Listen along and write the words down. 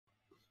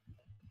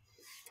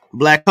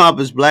Black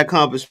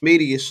Compass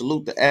Media.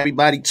 Salute to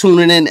everybody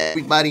tuning in,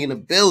 everybody in the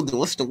building.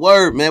 What's the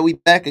word, man? We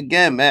back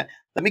again, man.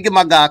 Let me get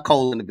my guy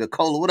Cole in the building.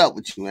 Cole, what up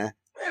with you, man?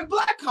 Man,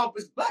 Black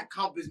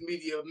Compass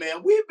Media,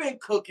 man. We've been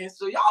cooking,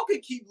 so y'all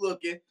can keep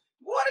looking.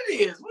 What it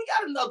is, we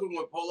got another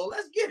one, Polo.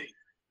 Let's get it.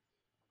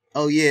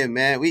 Oh yeah,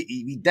 man.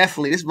 We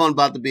definitely this one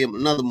about to be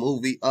another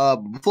movie.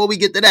 Before we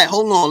get to that,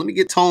 hold on. Let me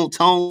get Tone.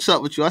 Tone, what's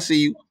up with you? I see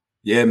you.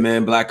 Yeah,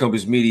 man. Black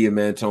Compass Media,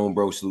 man. Tone,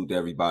 bro. Salute to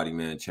everybody,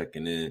 man.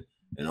 Checking in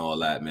and all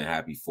that, man.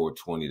 Happy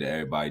 420 to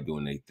everybody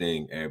doing their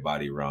thing.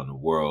 Everybody around the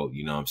world.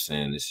 You know what I'm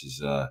saying? This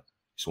is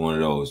it's one of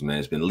those, man.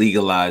 It's been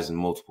legalized in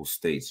multiple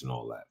states and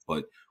all that.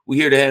 But we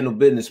here to handle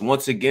business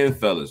once again,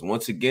 fellas.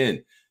 Once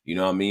again, you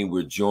know what I mean?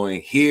 We're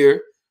joined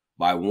here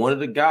by one of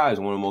the guys,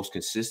 one of the most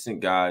consistent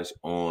guys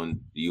on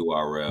the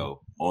URL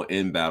on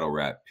in battle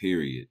rap,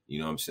 period. You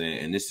know what I'm saying?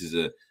 And this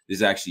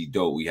is actually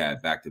dope. We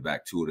had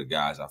back-to-back two of the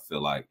guys I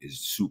feel like is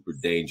super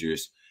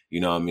dangerous. You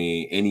know what I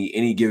mean?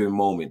 Any given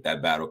moment,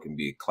 that battle can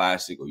be a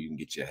classic, or you can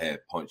get your head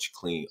punched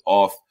clean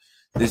off.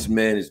 This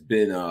man has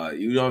been,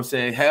 you know what I'm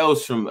saying?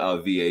 Hails from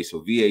VA,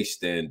 so VA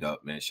stand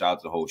up, man. Shout out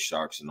to the whole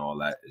Sharks and all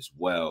that as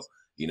well.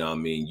 You know what I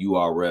mean?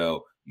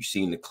 URL, you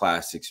seen the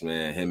classics,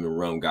 man. Him and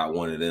Rum got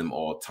one of them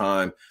all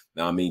time.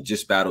 Now, I mean,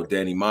 just battled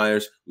Danny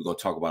Myers. We're going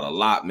to talk about a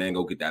lot, man.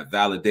 Go get that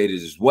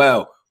validated as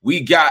well.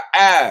 We got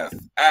Av.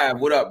 Av,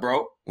 what up,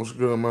 bro? What's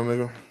good, my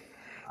nigga?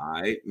 All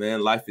right,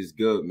 man. Life is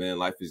good, man.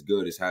 Life is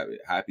good. It's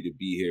happy to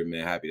be here,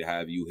 man. Happy to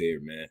have you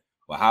here, man.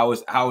 But how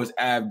is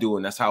Av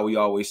doing? That's how we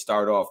always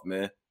start off,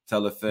 man.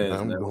 Tell the fans,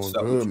 I'm man. doing What's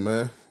up good,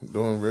 man.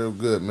 Doing real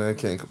good, man.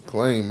 Can't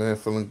complain, man.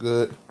 Feeling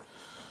good.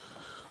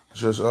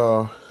 Just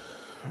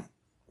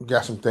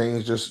got some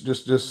things. Just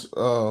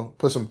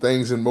put some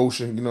things in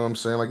motion. You know what I'm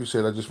saying? Like you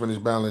said, I just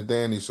finished battling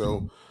Danny,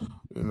 so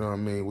you know what I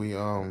mean. We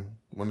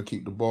want to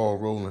keep the ball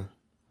rolling.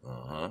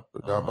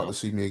 But y'all about to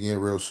see me again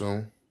real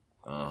soon.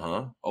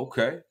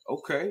 Okay.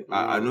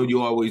 I know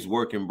you're always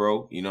working,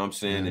 bro. You know what I'm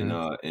saying?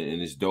 And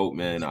it's dope,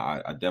 man.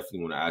 I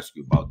definitely want to ask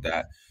you about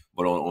that.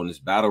 But on this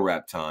battle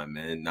rap time,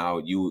 man, now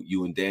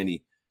you and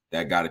Danny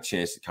that got a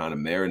chance to kind of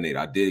marinate.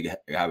 I did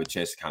have a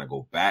chance to kind of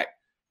go back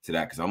to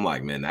that because I'm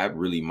like, man, that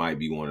really might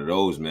be one of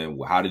those, man.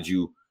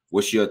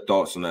 What's your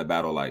thoughts on that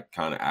battle, like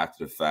kind of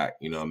after the fact,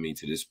 you know what I mean,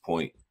 to this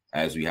point,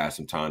 as we have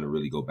some time to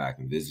really go back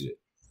and visit it?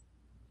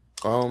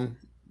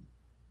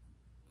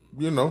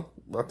 You know,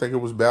 I think it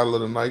was battle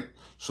of the night.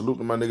 Salute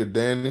to my nigga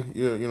Danny.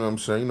 Yeah, you know what I'm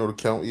saying? You know the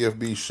Count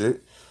EFB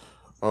shit.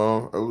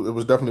 It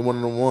was definitely one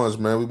of the ones,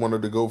 man. We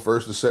wanted to go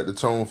first to set the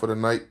tone for the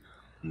night.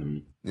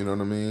 You know what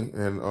I mean?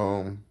 And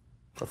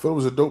I feel it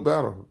was a dope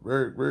battle.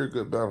 Very, very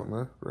good battle,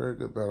 man. Very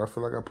good battle. I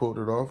feel like I pulled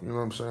it off. You know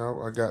what I'm saying?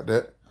 I got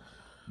that.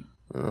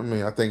 You know what I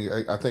mean?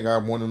 I think I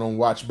won it on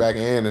watch back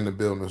and in the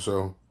building.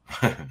 So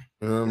you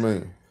know what I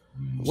mean?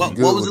 What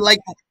was it like?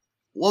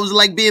 What was it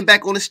like being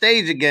back on the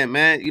stage again,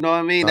 man? You know what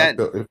I mean?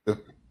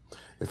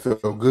 It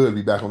felt good to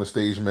be back on the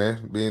stage,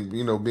 man. Being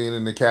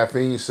in the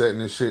caffeine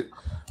setting and shit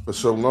for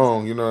so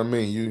long. You know what I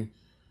mean?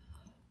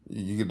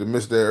 You get to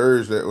miss that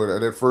urge,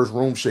 that first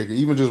room shaker.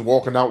 Even just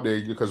walking out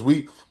there, because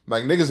we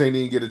like niggas ain't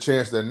even get a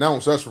chance to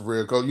announce us for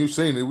real. Cause you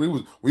seen it,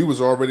 we was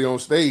already on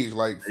stage.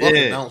 Like fuck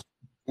announce,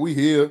 we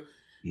here,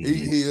 he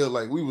here.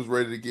 Like we was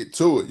ready to get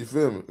to it. You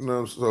feel me? You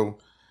know, so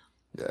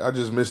yeah, I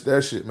just missed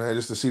that shit, man.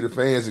 Just to see the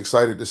fans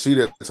excited to see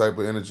that type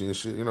of energy and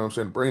shit. You know what I'm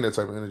saying? Bring that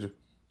type of energy.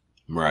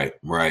 Right.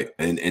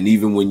 And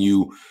even when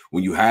you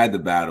had the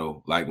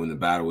battle, like when the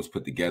battle was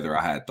put together,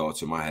 I had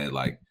thoughts in my head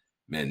like,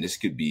 man, this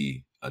could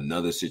be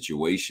another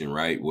situation,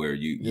 right? Where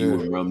you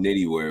and Rum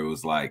Nitty, where it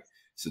was like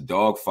it's a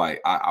dogfight.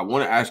 I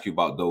want to ask you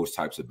about those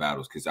types of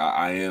battles because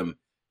I'm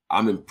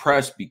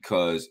impressed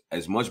because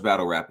as much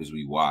battle rap as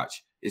we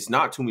watch, it's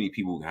not too many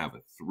people who have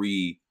a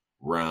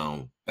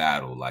 3-round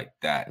battle like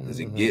that. Does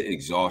it get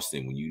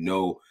exhausting when you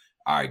know,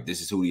 all right,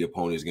 this is who the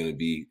opponent is going to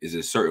be? Is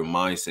a certain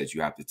mindset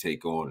you have to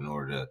take on in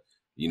order to,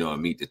 you know,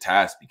 meet the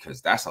task,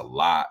 because that's a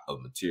lot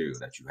of material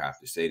that you have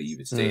to say to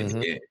even stay in the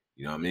game.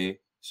 You know what I mean?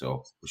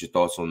 So what's your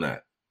thoughts on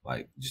that?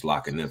 Like just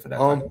locking in for that.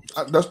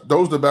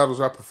 Those are the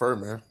battles I prefer,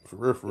 man.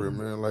 For real,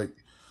 man. Like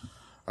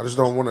I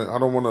don't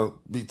want to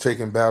be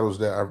taking battles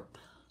that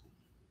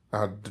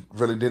I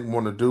really didn't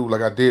want to do.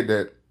 Like I did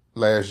that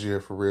last year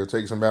for real.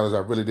 Take some battles I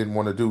really didn't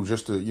want to do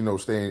just to, you know,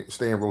 stay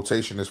in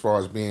rotation as far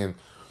as being,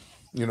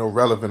 you know,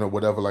 relevant or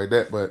whatever like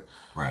that. But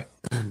right,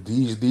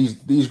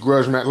 these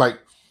grudge match, like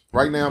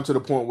right now I'm to the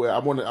point where I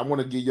want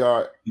to give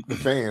y'all the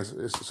fans,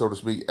 so to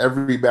speak,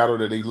 every battle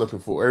that they looking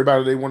for,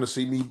 everybody they want to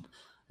see me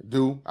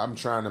do. I'm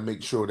trying to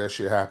make sure that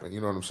shit happen.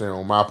 You know what I'm saying,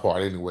 on my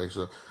part anyway.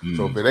 So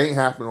if it ain't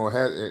happening or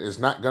it's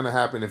not gonna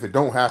happen, if it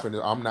don't happen,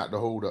 I'm not the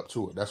hold up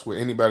to it. That's what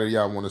anybody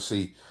y'all want to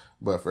see.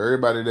 But for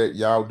everybody that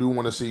y'all do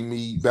want to see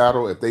me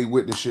battle, if they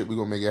with the shit, we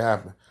gonna make it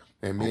happen.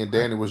 And me and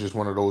Danny was just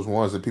one of those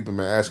ones that people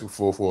been asking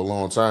for a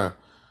long time.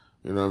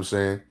 You know what I'm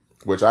saying?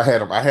 Which I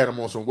had him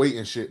on some weight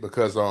and shit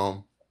because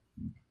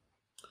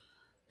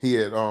he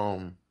had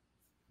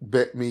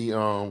bet me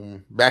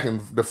back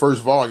in the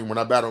first volume when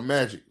I battled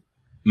Magic.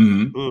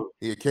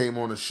 He had came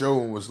on the show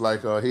and was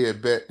like he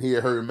had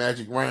heard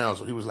Magic rounds,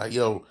 so he was like,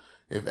 yo,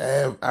 if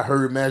Av, I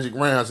heard Magic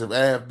Rounds, if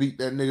Av beat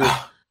that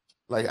nigga,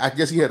 like I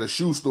guess he had a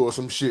shoe store or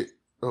some shit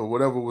or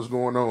whatever was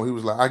going on. He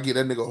was like, I get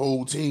that nigga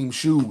whole team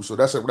shoes. So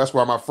that's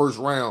why my first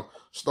round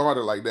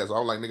started like that. So I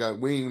was like, nigga,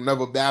 we ain't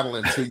never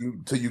battling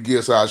till you get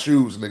us our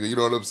shoes, nigga. You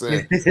know what I'm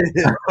saying?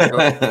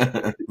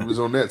 It was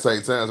on that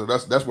tight time. So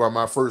that's why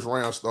my first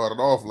round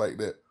started off like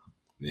that.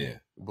 Yeah.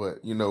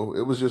 But you know,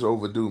 it was just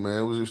overdue,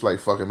 man. It was just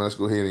like, fuck it, man. Let's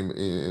go ahead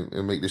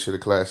and make this shit a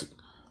classic.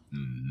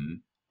 Mm-hmm.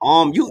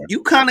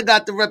 You kind of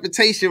got the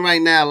reputation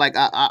right now. Like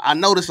I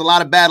notice a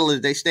lot of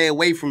battlers, they stay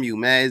away from you,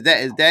 man. Is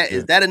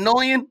that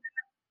annoying?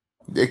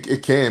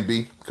 It can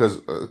be,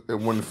 because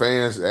when the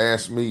fans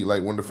ask me,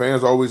 like when the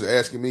fans always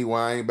asking me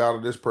why I ain't battle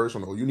this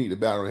person, or you need to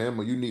battle him,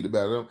 or you need to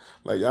battle him,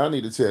 like y'all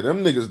need to tell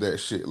them niggas that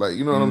shit. Like,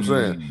 you know what I'm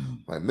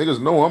saying? Like niggas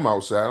know I'm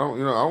outside. I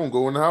don't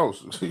go in the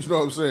house. You know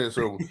what I'm saying?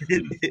 So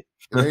it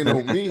ain't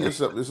on me.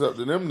 It's up to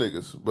them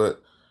niggas.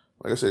 But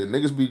like I said,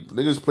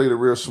 niggas play the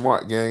real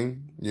smart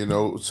game. You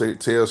know, say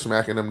tell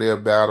smacking them their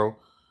battle,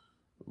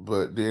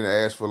 but then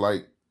ask for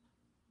like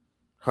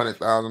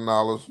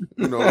 $100,000.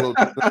 You know, a little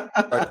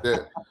like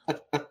that.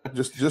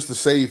 Just to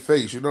save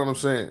face, you know what I'm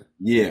saying?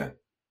 Yeah.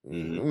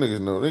 Mm-hmm.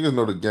 Niggas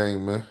know the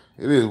game, man.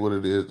 It is what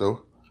it is,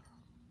 though.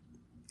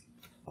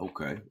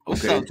 Okay.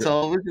 What's up,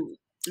 Tom?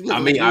 I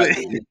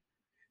mean,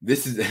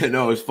 this is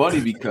it's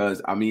funny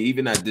because I mean,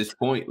 even at this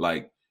point,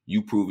 like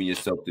you proving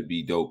yourself to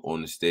be dope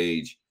on the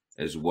stage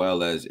as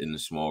well as in the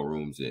small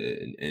rooms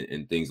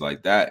and things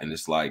like that. And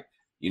it's like,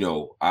 you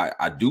know,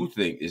 I do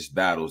think it's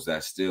battles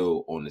that's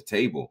still on the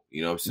table.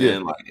 You know what I'm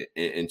saying? Yeah. Like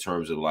in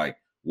terms of like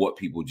what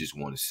people just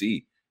want to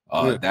see.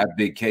 That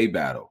Big K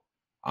battle.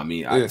 I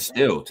mean, I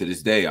still to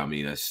this day, I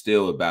mean, it's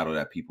still a battle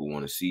that people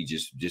want to see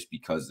just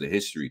because of the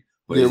history.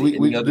 But yeah,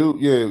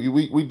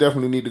 we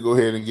definitely need to go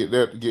ahead and get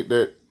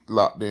that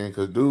locked in,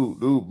 because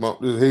dude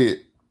bumped his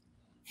head.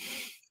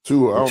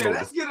 Too, I don't know.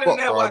 Let's get in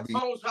there while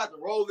Tone tried to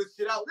roll this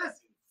shit out. Listen.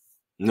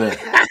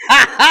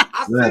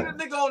 I seen the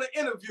nigga on the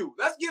interview.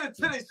 Let's get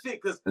into this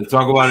shit, because we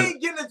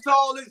ain't getting into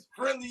all this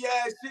friendly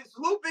ass shit.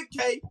 Salute Big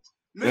K,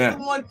 Mr.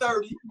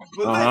 130.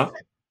 But listen,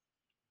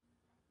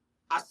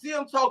 I see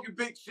him talking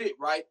big shit,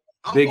 right?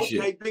 Big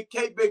shit. Big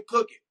K been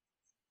cooking.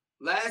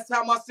 Last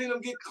time I seen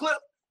him get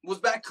clipped was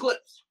back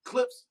Clips.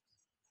 Clips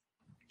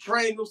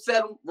train him,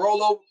 set him,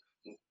 roll over.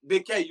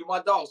 Big K, you my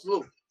dog,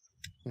 salute.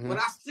 Mm-hmm. But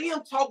I see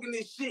him talking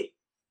this shit.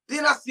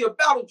 Then I see a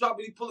battle drop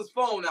and he pull his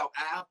phone out.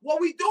 What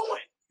we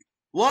doing?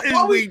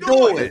 What we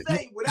doing?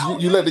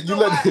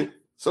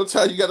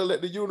 Sometimes you gotta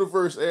let the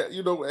universe,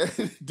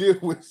 deal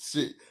with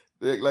shit.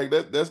 Like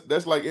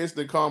that's like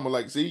instant karma.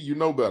 Like, see, you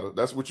know better.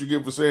 That's what you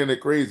get for saying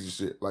that crazy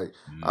shit. Like,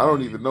 I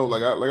don't even know.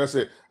 Like I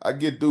said, I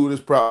get through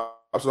this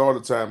props all the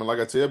time, and like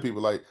I tell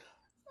people, like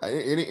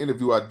any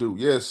interview I do,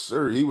 yes,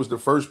 sir, he was the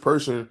first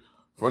person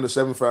from the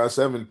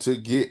 757 to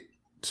get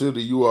to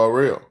the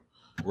URL.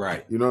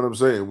 Right. You know what I'm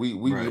saying? We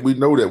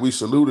know that. We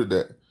saluted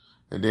that,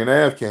 and then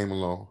Av came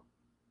along,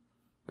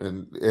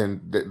 and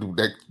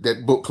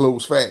that book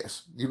closed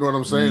fast. You know what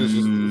I'm saying? It's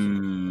just,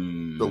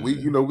 so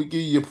we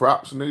give you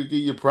props, and they give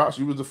you props.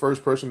 You was the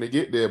first person to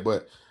get there,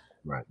 but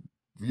right.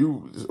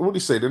 What do you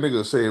say? The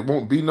nigga say it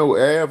won't be no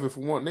Av if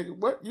it want, nigga.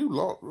 What you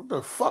lost? What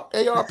the fuck?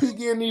 ARP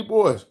getting these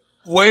boys.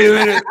 Wait a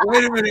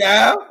minute,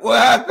 Av. What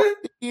happened?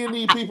 Getting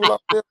these people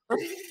out there.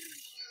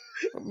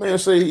 Man,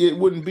 say it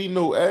wouldn't be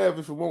no Av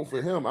if it weren't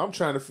for him. I'm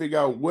trying to figure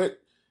out what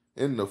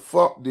in the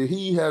fuck did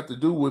he have to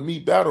do with me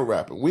battle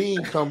rapping. We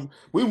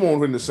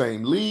weren't in the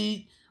same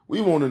league.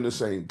 We weren't in the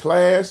same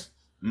class.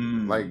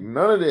 Like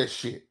none of that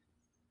shit.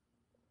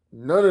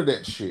 None of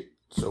that shit.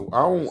 So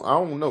I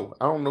don't know.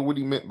 I don't know what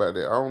he meant by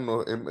that. I don't know.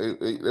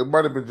 It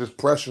might have been just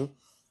pressure.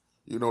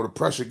 You know, the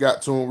pressure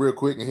got to him real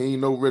quick, and he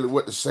didn't know really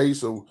what to say,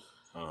 so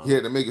he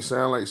had to make it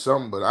sound like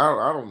something. But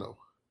I don't know.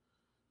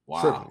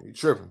 Wow, he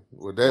tripping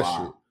with that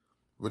shit.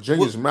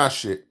 Virginia's my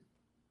shit.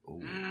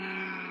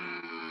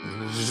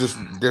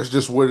 That's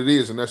just what it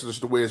is, and that's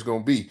just the way it's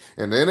gonna be.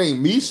 And that ain't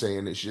me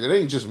saying this shit. It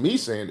ain't just me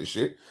saying this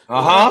shit. You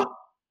know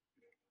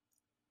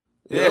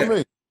what I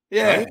mean?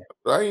 Yeah.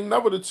 I ain't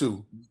never the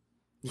two.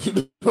 You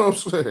know what I'm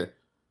saying?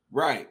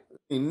 Right.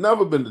 Ain't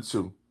never been the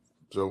two.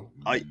 So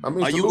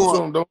salute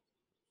to him, though.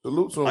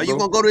 Salute to him. Are you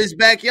gonna go to his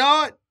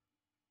backyard?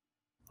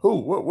 Who?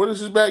 What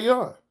is his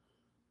backyard?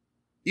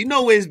 You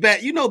know where his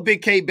back. You know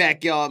Big K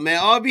backyard, man.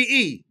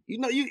 RBE. You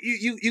know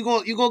you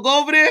gonna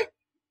go over there?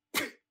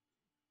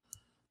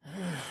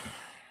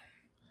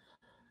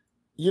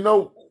 You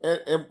know,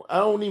 and I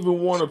don't even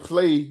want to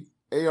play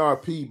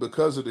ARP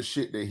because of the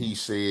shit that he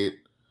said.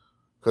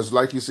 Because,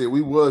 like you said,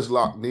 we was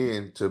locked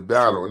in to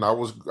battle, and I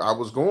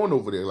was going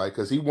over there, like,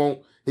 because he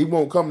won't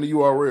come to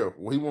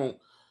URL. He won't.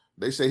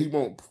 They say he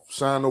won't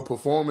sign no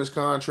performance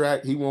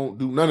contract. He won't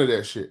do none of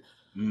that shit.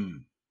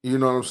 You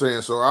know what I'm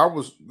saying? So I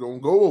was gonna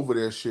go over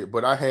there shit,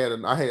 but I had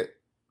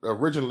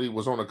originally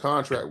was on a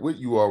contract with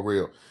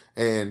URL,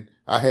 and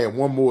I had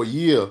one more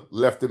year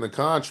left in the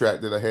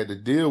contract that I had to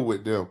deal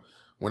with them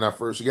when I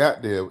first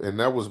got there, and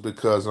that was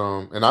because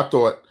and I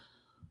thought,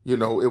 you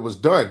know, it was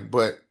done,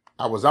 but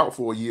I was out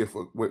for a year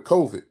with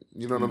COVID.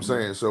 You know what I'm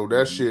saying? So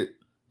that shit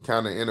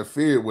kind of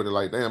interfered with it.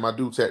 Like, damn, I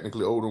do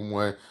technically owe them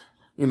one.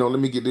 You know, let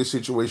me get this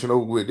situation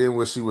over with. Then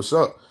we'll see what's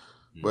up.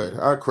 But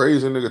how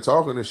crazy nigga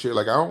talking and shit.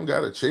 Like, I don't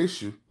gotta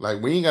chase you.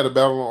 Like, we ain't got to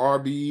battle on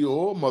RBE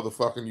or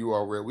motherfucking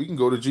URL. We can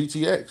go to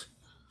GTX.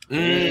 You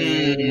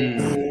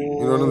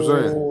know what I'm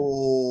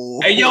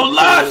saying? Hey, yo,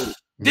 Lush,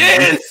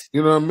 this.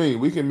 You know what I mean?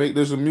 We can make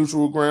this a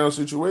mutual ground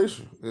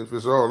situation if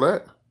it's all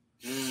that.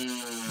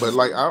 But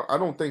like, I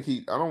don't want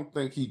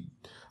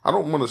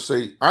to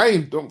say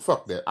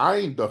fuck that. I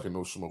ain't ducking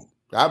no smoke.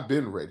 I've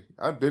been ready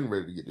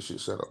to get the shit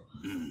set up.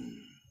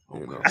 You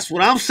know? That's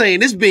what I'm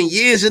saying. It's been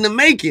years in the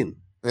making.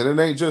 And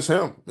it ain't just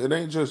him. You know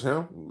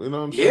what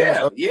I'm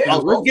saying? Yeah.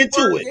 We'll get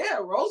to it. Yeah,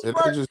 Rosenberg.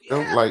 It ain't just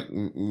him.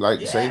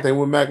 Like same thing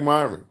with Mac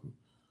Myron.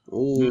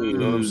 You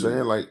know what I'm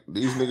saying? Like,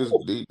 these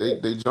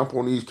niggas, they jump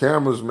on these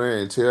cameras, man,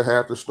 and tell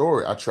half the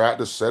story. I tried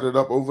to set it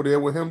up over there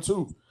with him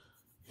too.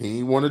 He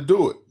didn't want to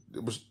do it.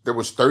 There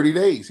was 30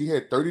 days. He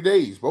had 30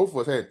 days. Both of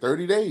us had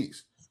 30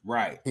 days.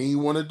 Right. He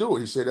didn't want to do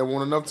it. He said there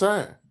wasn't enough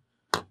time.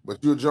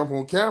 But you'll jump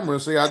on camera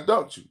and say I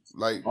ducked you.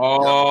 Like, they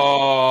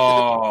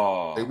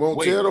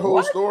won't tell the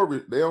whole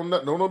story. They don't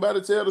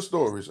nobody tell the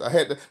stories.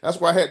 That's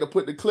why I had to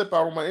put the clip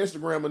out on my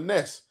Instagram of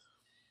Ness.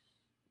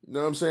 You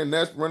know what I'm saying?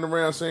 Ness running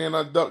around saying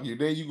I ducked you.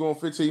 Then you go on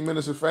 15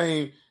 Minutes of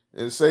Fame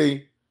and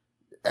say,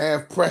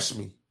 Av pressed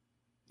me.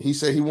 He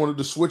said he wanted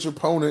to switch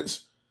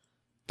opponents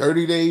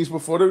 30 days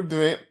before the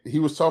event. He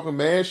was talking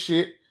mad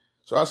shit.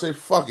 So I said,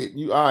 fuck it.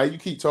 You all right, you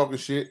keep talking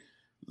shit.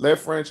 Let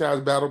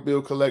Franchise Battle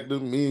Bill Collector,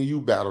 me and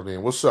you battle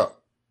then. What's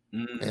up?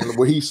 And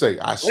what he say?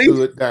 I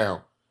stood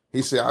down.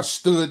 He said, I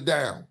stood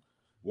down.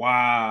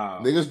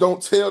 Wow. Niggas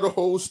don't tell the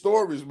whole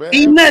stories, man.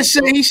 He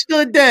said he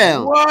stood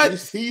down. What?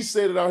 He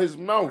said it out his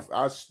mouth.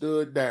 I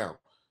stood down.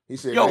 He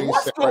said, yo,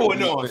 what's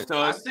going on, son?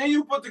 I seen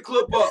you put the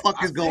clip up. What the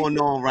fuck is going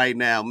on right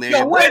now, man?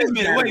 Yo, wait a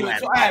minute.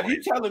 So, Av, you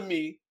telling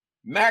me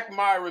Mac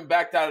Myron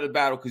backed out of the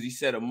battle because he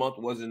said a month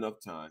wasn't enough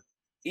time?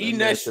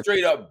 Enes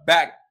straight up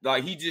back,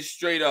 like he just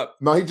straight up.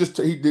 No, he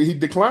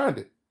declined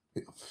it.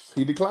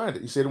 He declined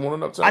it. He said it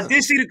wasn't enough time. I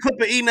did see the clip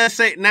of Enes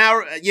say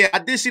now. Yeah, I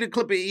did see the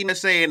clip of Enes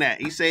saying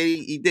that. He said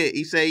he did.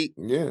 He said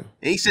and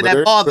he said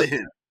that bothered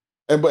him.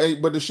 And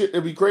but the shit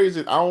that be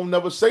crazy, I don't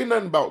never say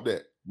nothing about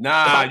that.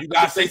 Nah, you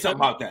gotta say something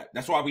about that.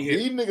 That's why we here.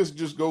 These niggas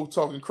just go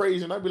talking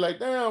crazy, and I be like,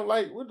 damn,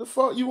 like what the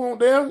fuck you on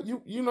there?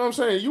 You know what I'm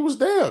saying? You was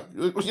there.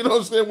 You know what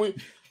I'm saying?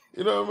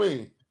 You know what I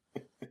mean?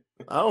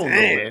 I don't know,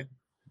 man.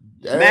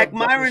 Mac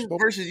Myron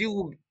versus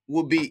you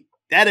would be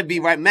that'd be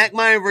right. Mac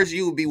Myron versus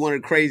you would be one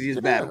of the craziest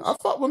battles. I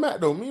fuck with Mac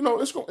though. You know,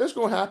 it's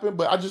gonna happen,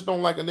 but I just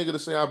don't like a nigga to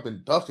say I've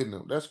been ducking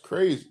them. That's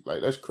crazy. Like,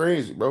 that's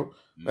crazy, bro.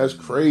 That's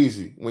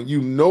crazy. When you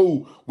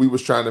know we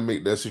was trying to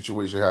make that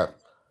situation happen.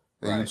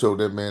 And you told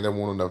that man that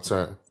wasn't enough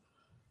time.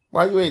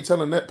 Why you ain't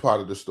telling that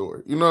part of the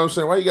story? You know what I'm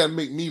saying? Why you gotta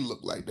make me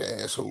look like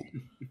the asshole?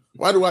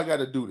 Why do I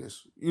gotta do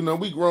this? You know,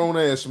 we grown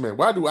ass men.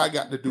 Why do I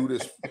got to do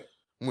this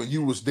when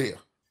you was there?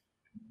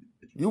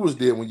 You was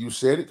there when you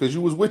said it because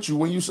you was with you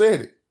when you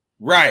said it.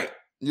 Right.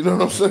 You know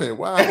what I'm saying?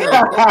 Why?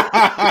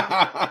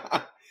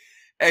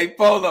 Hey,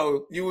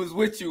 Polo, you was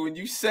with you when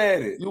you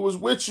said it. You was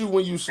with you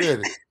when you said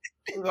it.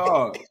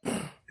 Lord.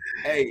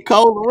 Hey.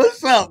 Cola,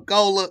 what's up,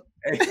 Cola?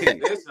 Hey,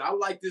 listen, I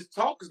like this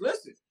talk because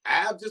listen,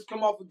 I've just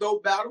come off a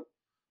dope battle.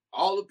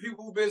 All the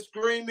people who've been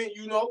screaming,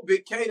 you know,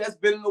 Big K, that's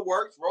been in the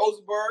works.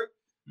 Rosenberg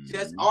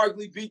just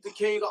arguably beat the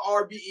king of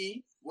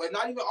RBE. Well,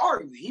 not even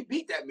arguably. He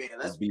beat that man.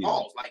 That's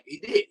false. Like, he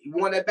did. He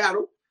won that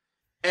battle.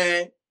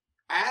 And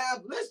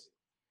listen,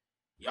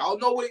 y'all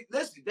know what,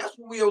 listen, that's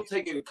what we don't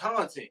take into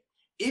content.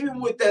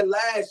 Even with that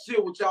last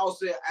shit, which y'all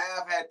said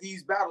Av had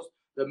these battles,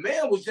 the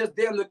man was just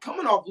damn near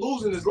coming off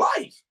losing his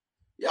life.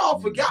 Y'all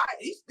forgot.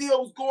 He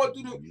still was going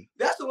through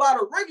that's a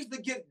lot of records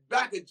to get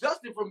back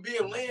adjusted from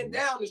being laying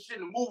down and shit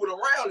and moving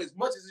around as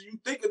much as you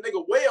think a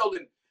nigga well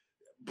and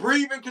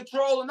breathing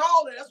control and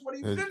all that. That's what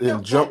he's in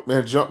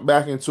there. Jump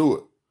back into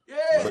it.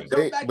 Yeah,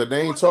 but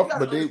they ain't talking.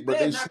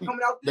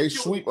 They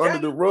sweep under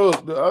the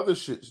rug the other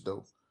shits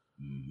though.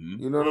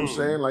 You know what I'm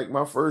saying? Like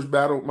my first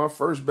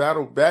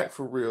battle back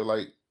for real,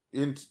 like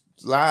in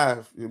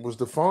live, it was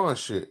the Fawn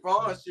shit.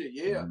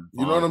 Yeah.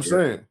 You know what I'm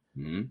saying?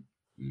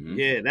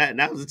 Yeah,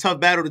 that was a tough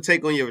battle to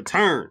take on your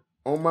return.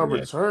 On my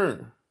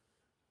return.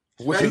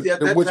 A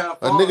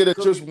nigga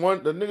that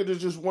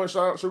just won,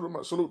 shout out,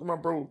 salute to my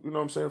bro, you know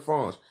what I'm saying,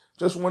 Fawns.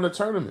 Just won a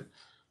tournament.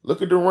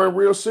 Look at the run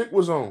Real Sick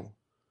was on.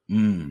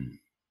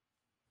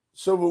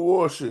 Civil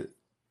War shit.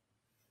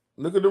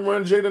 Look at the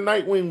run Jada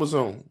Nightwing was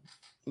on.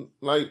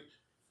 Like,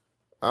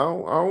 I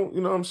don't,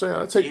 you know what I'm saying?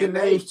 I take the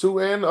names too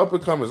and the up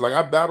and comers. Like,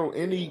 I battle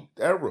any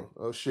era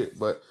of shit,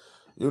 but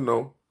you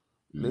know,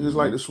 niggas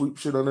like to sweep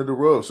shit under the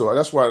rug. So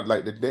that's why,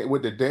 like,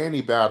 with the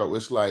Danny battle,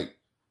 it's like,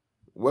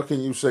 what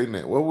can you say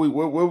now? What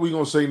we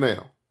gonna say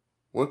now?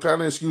 What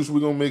kind of excuse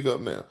we gonna make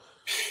up now?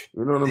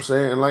 You know what I'm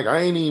saying? And like, I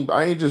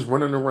ain't just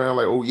running around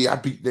like, oh yeah, I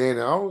beat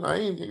Danny. I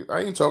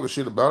ain't talking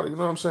shit about it. You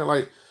know what I'm saying?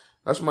 Like,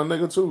 that's my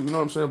nigga too. You know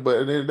what I'm saying? But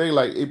at the end of the day,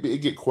 like, it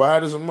get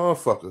quiet as a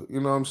motherfucker. You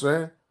know what I'm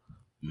saying?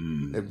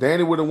 If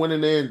Danny would have went in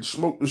there and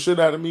smoked the shit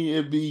out of me,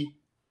 it'd be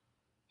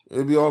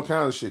It'd be all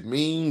kinds of shit,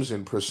 memes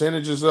and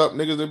percentages up,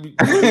 niggas. That be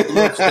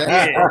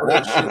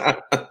that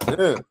shit.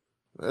 Yeah,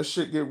 that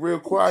shit get real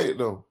quiet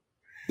though.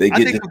 The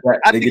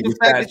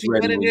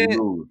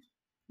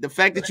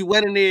fact that you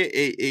went in there,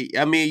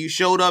 I mean, you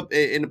showed up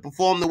and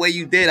performed the way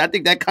you did. I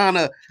think that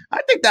I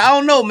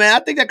don't know, man. I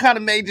think that kind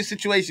of made the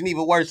situation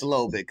even worse a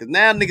little bit because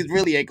now niggas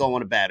really ain't gonna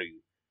want to battle you.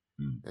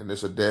 And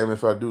it's a damn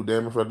if I do,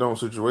 damn if I don't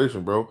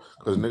situation, bro.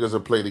 Because niggas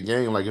will play the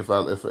game like if I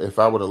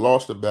would have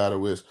lost the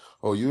battle, it's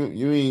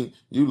you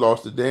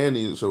lost to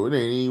Danny, so it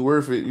ain't even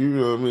worth it. You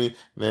know what I mean?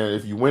 Now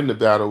if you win the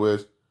battle,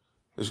 it's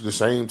the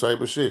same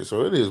type of shit.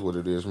 So it is what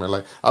it is, man.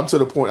 Like I'm to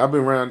the point. I've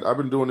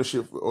been doing this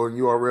shit on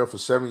URL for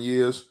 7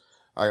 years.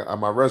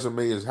 My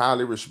resume is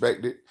highly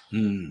respected.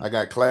 I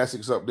got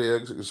classics up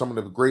there. Some of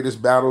the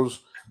greatest battles.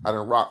 I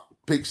done rock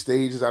pick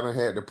stages. I done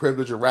had the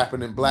privilege of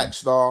rapping in Black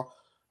Star.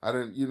 I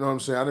didn't, you know what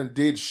I'm saying? I done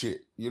did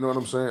shit. You know what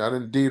I'm saying? I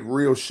done did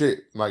real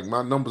shit. Like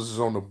my numbers is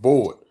on the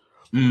board.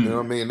 You know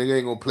what I mean? Nigga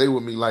ain't gonna play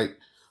with me like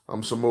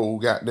I'm some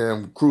old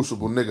goddamn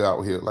crucible nigga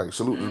out here. Like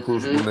saluting the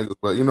crucible niggas.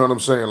 But you know what I'm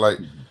saying? Like,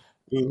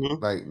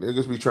 like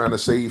niggas be trying to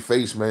save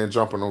face, man,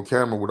 jumping on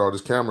camera with all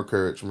this camera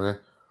courage, man.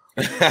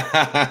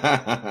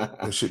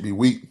 That shit be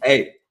weak.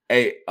 Hey,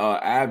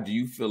 Ab, do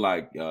you feel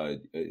like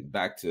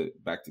back to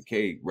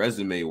K,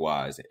 resume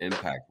wise and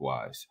impact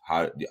wise,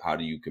 how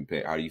do you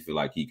compare? How do you feel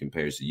like he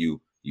compares to you?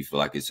 Do you feel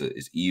like it's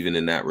even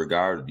in that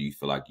regard, or do you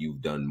feel like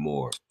you've done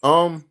more?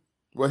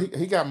 Well,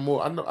 he got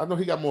more. I know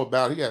he got more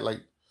about. He got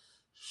like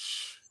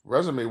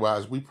resume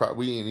wise. I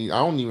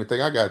don't even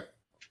think I got.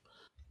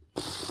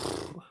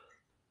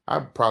 I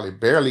probably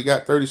barely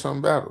got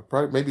 30-something battles.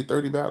 Probably maybe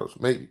 30 battles,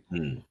 maybe.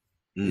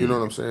 You know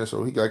what I'm saying?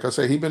 So he, like I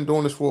said, he been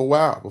doing this for a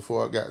while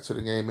before I got to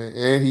the game,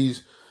 and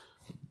he's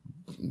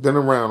been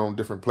around on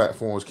different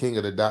platforms, King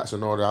of the Dots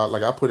and all that.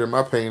 Like I put in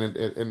my pain at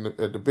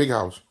the big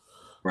house.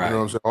 Right. You know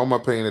what I'm saying? All my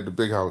pain at the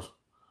big house.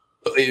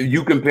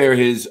 You compare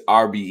his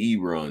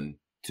RBE run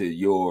to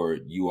your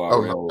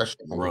URL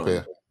run.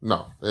 Compare.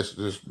 No,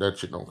 that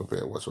shit don't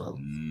compare whatsoever.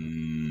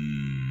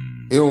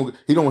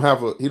 He don't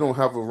have a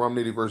Rum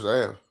Nitty versus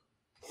Av.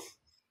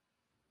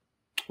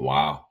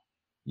 Wow.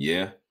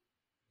 Yeah.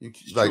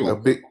 Like true. A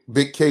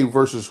big K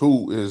versus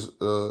who is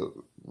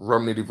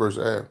Rum Nitty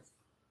versus Av.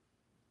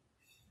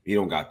 He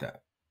don't got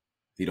that.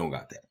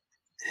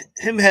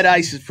 Him Head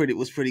Ice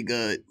was pretty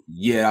good.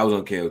 Yeah, I was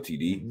on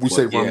KOTD. We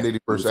say Rum Nitty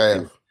versus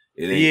Av.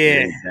 It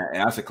ain't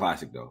that's a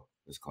classic though.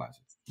 It's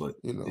classic, but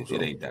you know,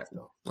 it ain't that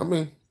though. I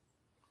mean,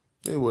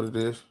 it's what it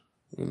is.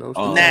 You know.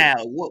 Now,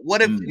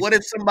 what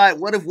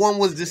if one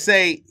was to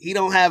say he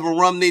don't have a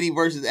Rum Nitty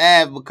versus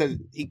Av because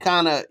he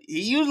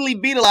usually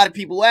beat a lot of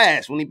people's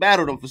ass when he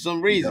battled them for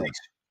some reason.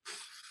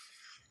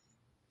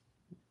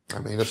 I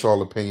mean, that's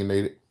all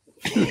opinionated.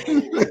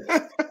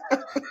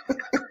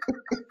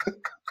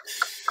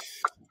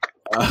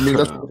 I mean,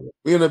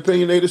 we're an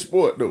opinionated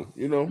sport, though.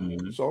 You know,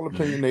 it's all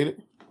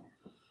opinionated.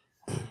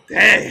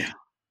 Damn.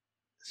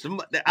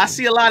 I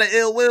see a lot of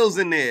ill wills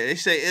in there. They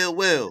say ill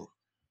will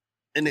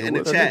in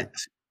the chat.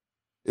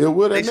 Ill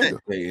will that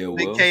nigga?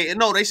 Big K.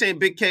 No, they say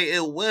Big K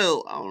ill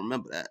will. I don't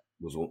remember that.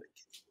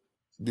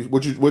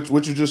 What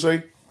you just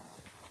say?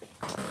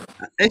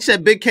 They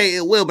said Big K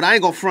ill will, but I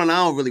ain't gonna front. I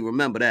don't really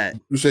remember that.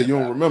 You said you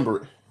don't remember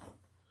it.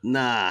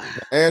 Nah.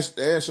 Ask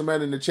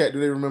somebody in the chat, do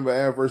they remember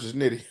Av versus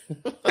Nitty?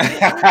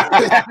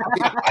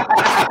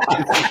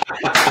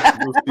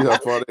 We'll see how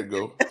far that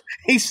go.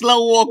 He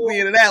slow walked me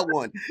into that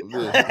one.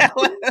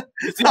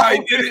 See how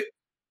he did it?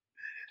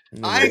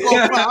 I ain't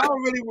gonna front.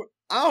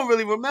 I don't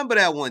really remember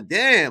that one.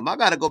 Damn, I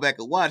gotta go back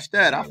and watch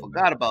that. I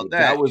forgot about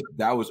that.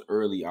 That was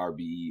early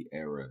RBE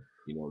era,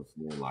 you know what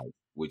I'm saying? Like,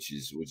 which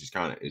is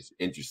kind of it's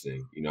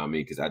interesting, you know what I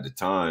mean? Because at the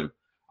time,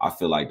 I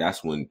feel like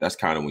that's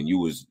kind of when you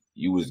was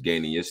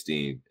gaining your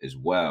steam as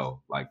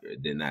well, like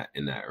in that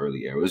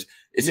early era.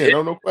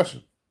 No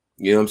question.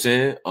 You know what I'm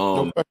saying?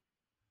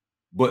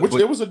 But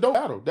it was a dope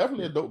battle,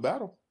 definitely a dope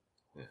battle.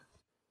 Yeah.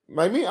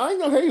 Like me, I ain't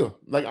gonna hate her.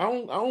 Like I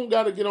don't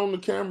gotta get on the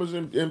cameras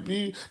and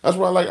be. That's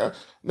why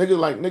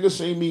niggas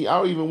see me.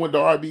 I even went to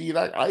RBE.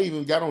 Like I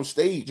even got on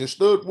stage and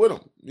stood with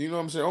him. You know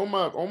what I'm saying?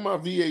 On my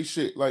VA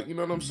shit. Like you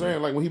know what I'm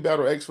saying? Like when he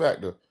battled X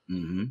Factor.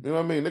 You know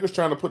what I mean? Niggas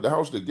trying to put the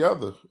house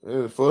together.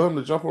 And for him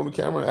to jump on the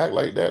camera and act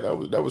like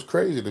that was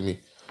crazy to me.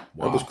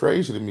 Wow. That was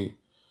crazy to me.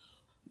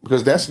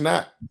 Because that's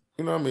not,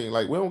 you know what I mean?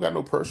 Like, we don't got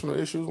no personal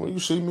issues. When you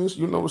see me,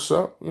 you know what's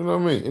up. You know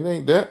what I mean? It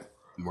ain't that.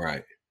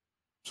 Right.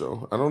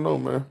 So, I don't know,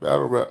 man.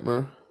 Battle rap,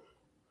 man.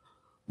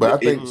 But I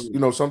think, you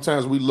know,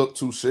 sometimes we look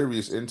too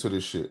serious into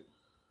this shit.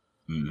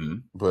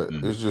 But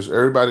it's just,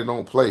 everybody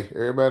don't play.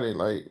 Everybody,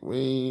 like,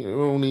 we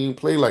don't even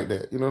play like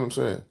that. You know what I'm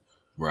saying?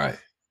 Right.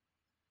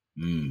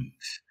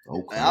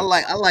 Okay. I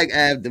like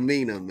Av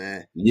demeanor,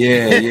 man.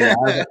 Yeah.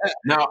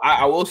 Now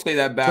I will say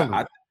that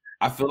back.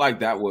 I feel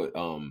like that would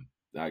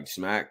like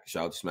Smack,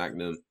 shout out to Smack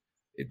them.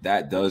 if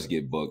that does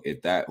get booked,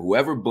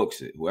 whoever books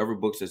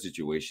that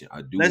situation,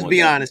 I do. Let's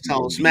be honest,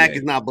 Tone. Smack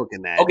is not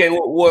booking that. Okay,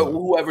 well,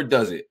 whoever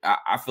does it,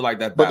 I feel like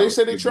that. But they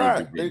said they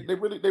tried. They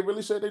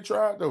really said they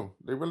tried though.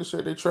 They really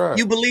said they tried.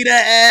 You believe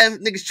that?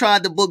 Niggas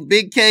tried to book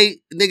Big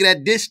K, nigga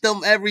that dished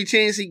them every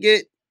chance he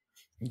get.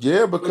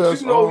 Yeah,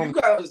 because you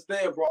gotta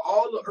understand, bro.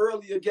 All the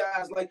earlier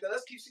guys like that.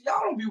 Y'all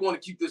don't be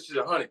want to keep this shit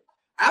 100.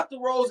 After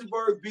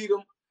Rosenberg beat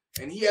him,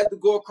 and he had to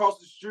go across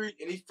the street,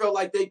 and he felt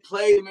like they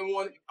played him and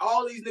won.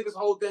 All these niggas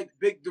hold that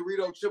big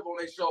Dorito chip on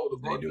their shoulder,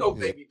 bro. You know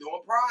they be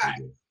doing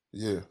pride.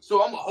 Yeah.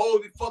 So I'm gonna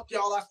hold it. Fuck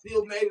y'all. I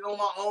still made it on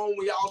my own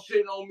when y'all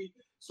shitting on me.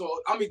 So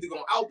I'm either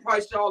gonna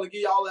outprice y'all and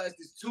give y'all ass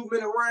this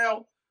 2-minute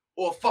round,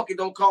 or fuck it,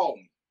 don't call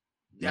me.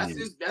 That's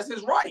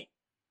his right.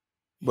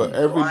 But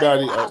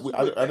everybody,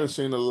 I done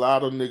seen a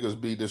lot of niggas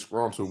be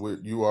disgruntled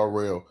with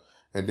URL,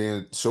 and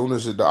then as soon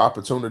as the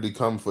opportunity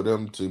come for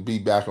them to be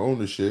back on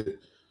the shit,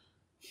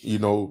 you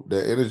know,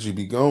 the energy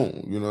be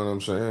gone. You know what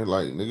I'm saying?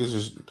 Like, niggas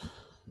just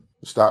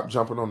stop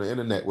jumping on the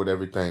internet with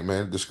everything,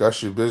 man.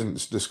 Discuss your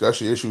business, discuss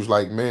your issues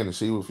like men, and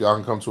see if y'all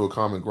can come to a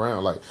common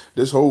ground. Like,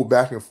 this whole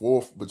back and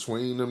forth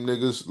between them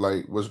niggas,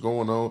 like, what's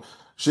going on,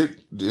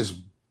 shit is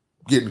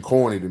getting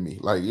corny to me.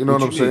 Like, you know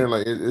what I'm saying?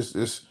 Like,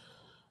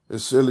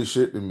 it's silly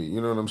shit to me.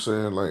 You know what I'm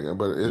saying? Like,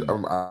 but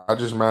I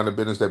just mind the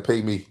business that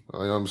pay me. You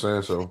know what I'm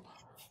saying? So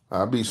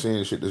I be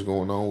seeing shit that's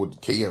going on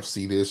with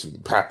KFC this and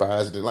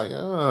Popeyes, and they're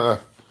like,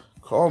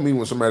 call me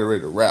when somebody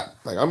ready to rap.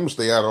 Like, I'm gonna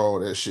stay out of all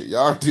that shit.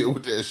 Y'all deal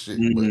with that shit.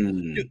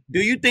 Do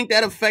you think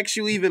that affects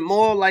you even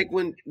more? Like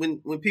when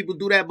people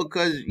do that,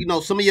 because you know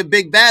some of your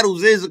big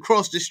battles is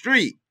across the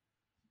street.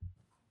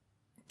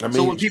 I mean,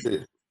 so when people,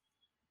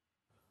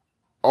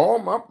 all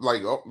my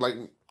like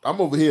I'm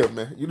over here,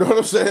 man. You know what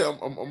I'm saying?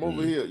 I'm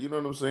over here. You know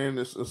what I'm saying?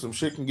 There's some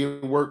shit can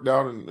get worked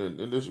out,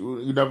 and this,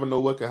 you never know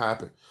what can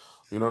happen.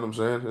 You know what I'm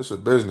saying? It's a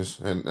business,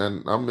 and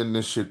I'm in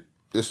this shit.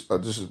 This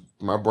is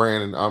my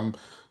brand, and I'm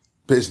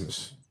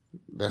business.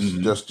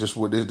 That's just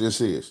what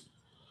this is.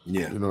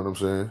 Yeah, you know what I'm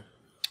saying?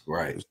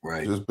 Right,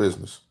 it's just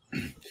business.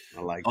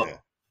 I like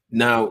that.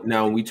 Now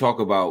when we talk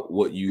about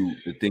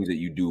the things that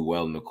you do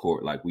well in the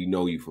court, like we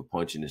know you for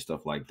punching and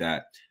stuff like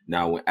that.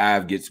 Now when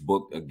Av gets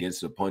booked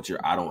against a puncher,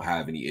 I don't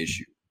have any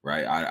issue,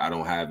 right? I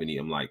don't have any.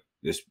 I'm like,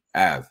 this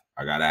Av,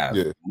 I got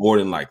Av, more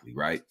than likely,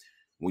 right?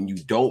 When you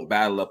don't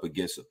battle up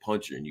against a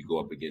puncher and you go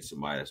up against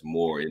somebody that's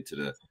more into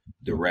the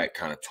direct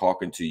kind of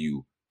talking to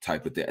you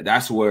type of thing,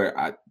 that's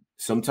where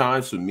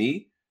sometimes for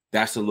me,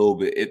 that's a little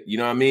bit, you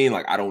know what I mean?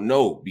 Like, I don't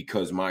know,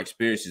 because my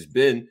experience has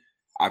been,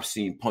 I've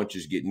seen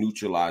punchers get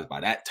neutralized by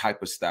that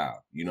type of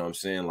style. You know what I'm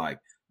saying? Like,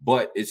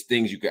 but it's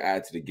things you can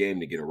add to the game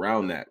to get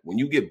around that. When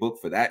you get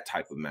booked for that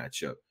type of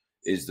matchup,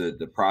 is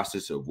the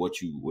process of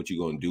what you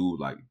gonna do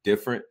like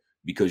different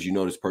because you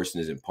know this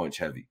person isn't punch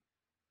heavy?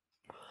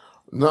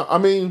 No, I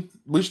mean,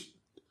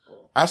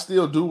 I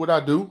still do what I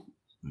do,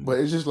 but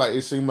it's just like,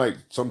 it seems like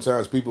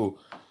sometimes people,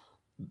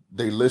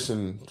 they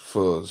listen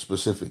for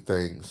specific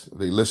things.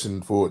 They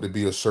listen for it to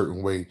be a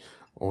certain way,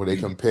 or they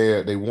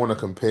want to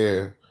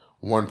compare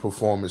one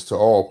performance to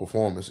all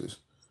performances.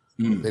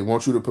 They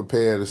want you to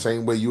prepare the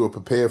same way you were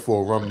prepared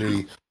for a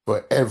Romney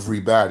for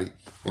everybody.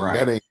 And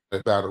that ain't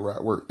that battle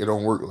rap work. It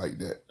don't work like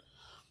that.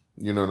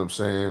 You know what I'm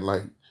saying?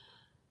 Like,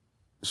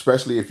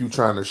 especially if you're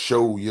trying to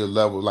show your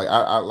level. Like,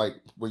 I like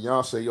when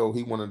y'all say, yo,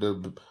 he one of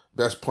the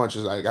best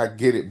punchers. Like, I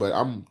get it, but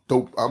I'm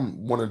dope.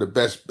 I'm one of the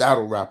best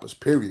battle rappers,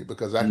 period,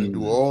 because I can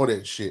do all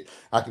that shit.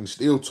 I can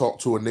still talk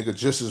to a nigga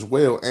just as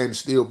well and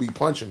still be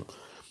punching him.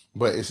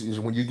 But it's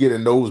when you get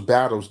in those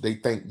battles, they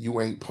think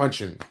you ain't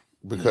punching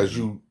because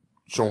you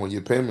showing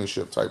your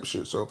penmanship type of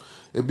shit. So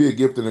it'd be a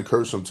gift and a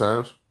curse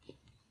sometimes.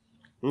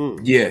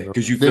 Yeah,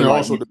 because you feel then it like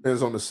also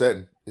depends on the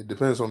setting. It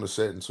depends on the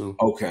setting too.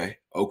 Okay.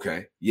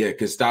 Yeah,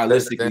 because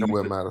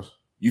stylistically,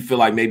 you feel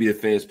like maybe the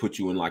fans put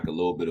you in like a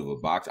little bit of a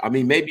box. I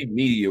mean, maybe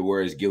media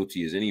were as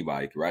guilty as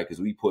anybody, right?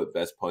 Because we put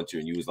best puncher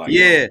and you was like,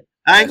 yeah,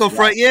 I ain't gonna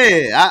front.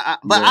 Yeah,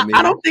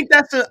 I don't think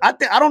that's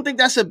I don't think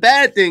that's a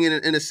bad thing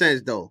in a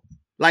sense though.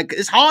 Like,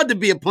 it's hard to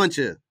be a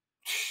puncher.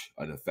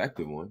 An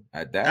effective one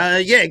at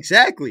that. Yeah,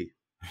 exactly.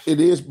 It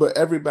is, but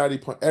everybody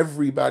punches.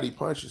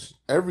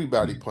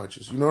 Everybody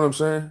punches. You know what I'm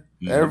saying?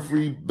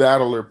 Every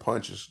battler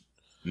punches.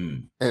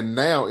 And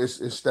now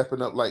it's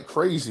stepping up like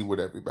crazy with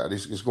everybody.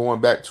 It's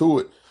going back to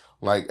it.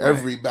 Like,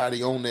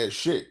 everybody on that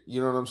shit.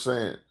 You know what I'm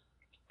saying?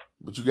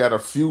 But you got a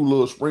few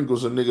little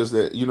sprinkles of niggas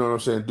that, you know what I'm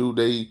saying, do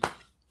they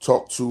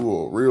talk to,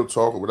 or real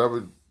talk, or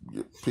whatever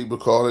people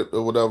call it,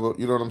 or whatever.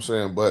 You know what I'm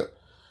saying? But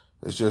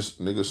it's just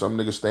niggas. Some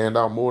niggas stand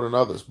out more than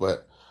others.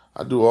 But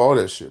I do all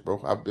that shit,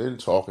 bro. I've been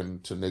talking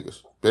to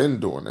niggas. Been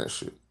doing that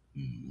shit.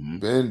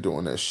 Been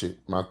doing that shit.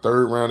 My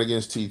third round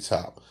against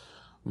T-Top.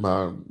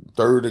 My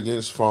third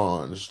against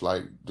Fonz.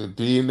 Like, the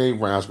DNA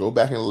rounds. Go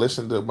back and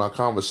listen to my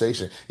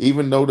conversation.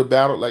 Even though the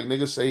battle, like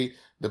niggas say,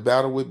 the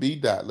battle with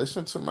B-Dot.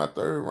 Listen to my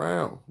third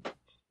round.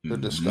 The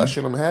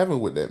discussion I'm having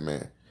with that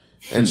man.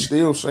 And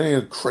still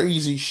saying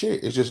crazy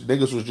shit. It's just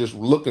niggas was just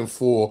looking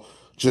for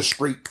just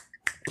straight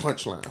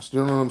punchlines.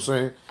 You know what I'm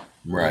saying?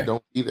 Right. I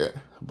don't see that.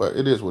 But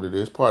it is what it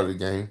is. Part of the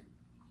game.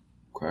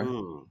 Okay.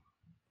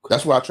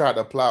 That's why I tried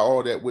to apply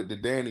all that with the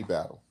Danny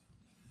battle.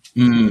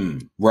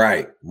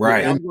 Right.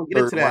 Yeah, we'll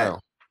get into that.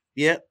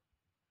 Yep.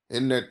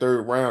 In that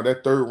third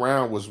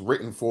round was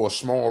written for a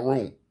small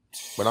room.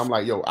 But I'm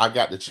like, yo, I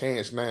got the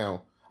chance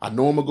now. I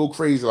know I'm gonna go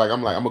crazy.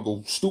 I'm gonna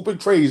go stupid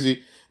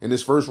crazy in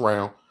this first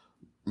round.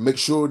 Make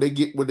sure they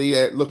get what they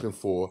at looking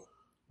for.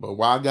 But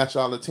why I got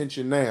y'all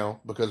attention now,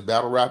 because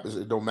battle rap is,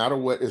 it don't matter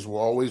what, is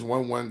always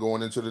 1-1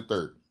 going into the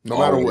third. No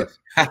matter what.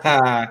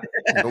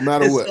 No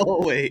matter what.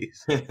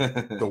 Always.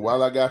 So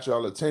while I got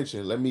y'all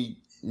attention, let me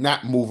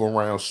not move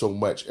around so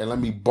much and let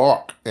me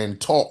bark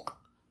and talk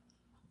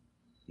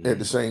at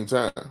the same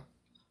time.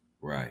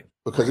 Right.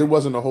 Because it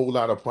wasn't a whole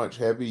lot of punch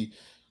heavy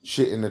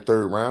shit in the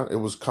third round. It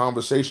was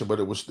conversation, but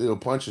it was still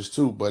punches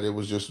too. But it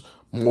was just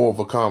more of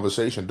a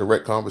conversation,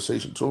 direct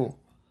conversation too.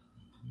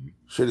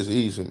 Shit is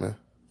easy, man.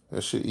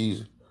 That shit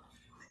easy.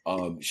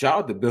 Shout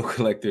out to Bill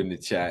Collector in the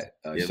chat.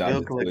 Shout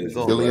out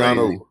to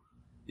Billiano.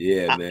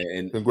 Yeah, man.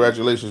 And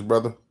congratulations,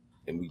 brother.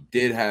 And we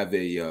did have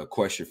a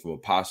question from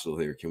Apostle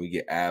here. Can we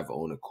get Av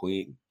on a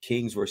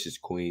Kings versus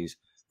Queens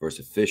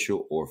versus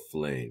Official or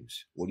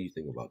Flames? What do you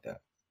think about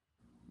that?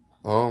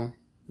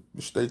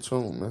 Stay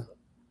tuned, man.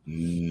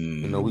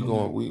 You know, we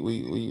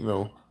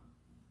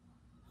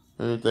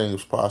anything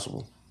is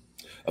possible.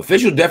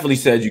 Official definitely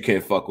said you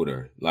can't fuck with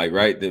her. Like,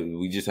 right?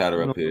 We just had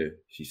her up here.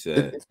 She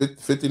said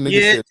 50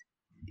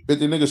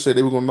 niggas said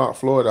they were gonna knock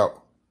Floyd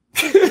out.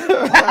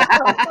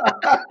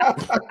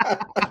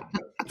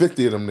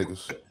 50 of them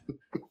niggas.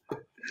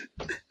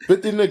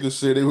 50 niggas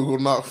said they were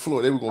gonna knock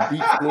Floyd. They were gonna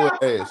beat Floyd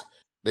ass.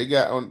 They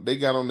got on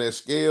that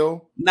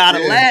scale. Nah,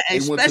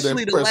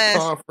 especially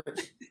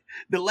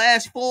the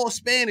last 4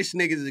 Spanish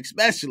niggas,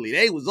 especially,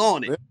 they was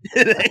on it.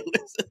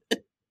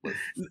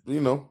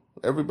 You know,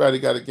 everybody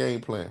got a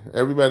game plan.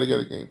 Everybody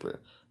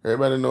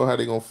know how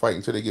they gonna fight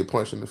until they get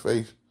punched in the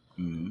face.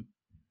 And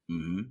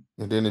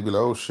then they be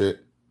like, oh shit,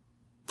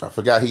 I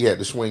forgot he had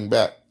to swing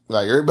back.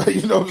 Like everybody,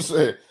 you know what I'm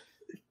saying?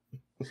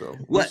 So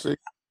we'll see.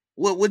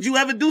 Would you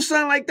ever do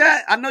something like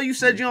that? I know you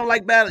said you don't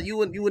like battle. You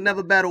would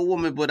never battle a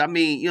woman, but I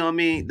mean, you know what I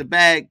mean? The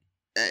bag,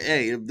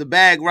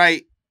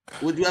 right?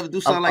 Would you ever do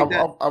something like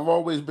that? I've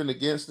always been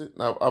against it.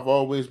 I've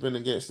always been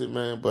against it,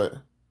 man. But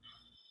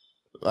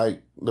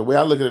like the way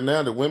I look at it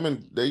now, the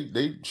women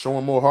they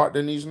showing more heart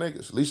than these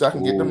niggas. At least I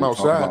can get them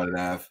outside. Talk about it,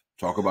 Av.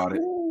 Talk about it.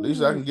 At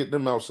least I can get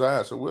them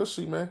outside. So we'll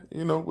see, man.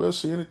 You know, we'll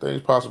see.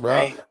 Anything's possible.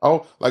 I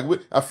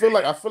feel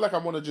like I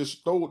want to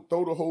just throw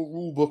the whole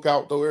rule book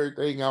out, throw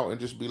everything out,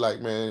 and just be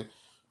like, man,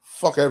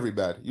 fuck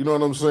everybody. You know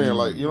what I'm saying?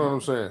 Like, you know what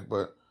I'm saying?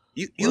 But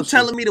you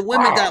telling me the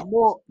women got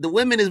more? The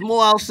women is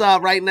more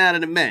outside right now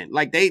than the men.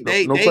 Like they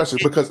no question,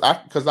 because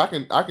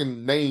I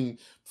can name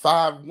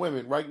 5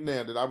 women right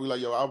now that I'll be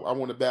like, yo, I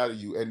want to battle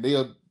you, and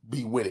they'll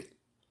be with it.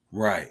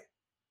 Right.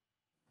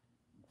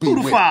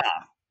 Who the 5?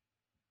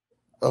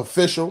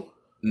 Official.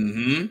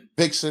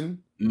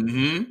 Vixen.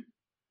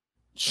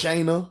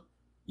 Shayna.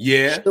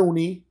 Yeah.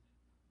 Stoney.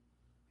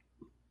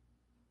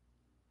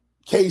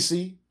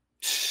 Casey.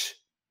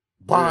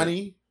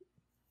 Bonnie.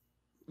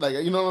 Like,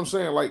 you know what I'm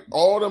saying? Like,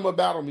 all of them are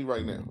battling me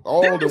right now.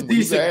 All of them.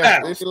 Decent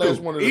battles.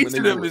 Each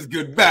of them is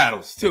good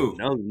battles, too.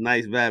 Those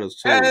nice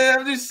battles, too.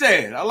 I'm just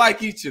saying. I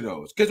like each of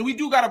those. Because we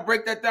do got to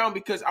break that down,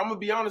 because I'm going to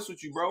be honest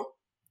with you, bro.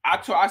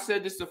 I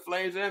said this to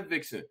Flames and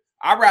Vixen.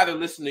 I'd rather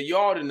listen to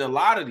y'all than a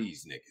lot of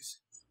these niggas.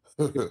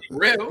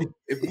 Real,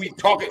 if we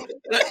talking,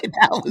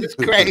 that was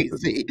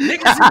crazy.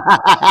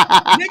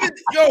 niggas,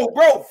 yo,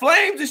 bro,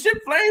 Flames and shit.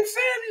 Flames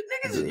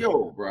saying niggas,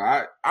 yo,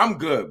 bro. I'm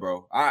good,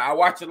 bro. I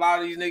watch a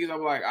lot of these niggas.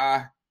 I'm like,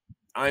 I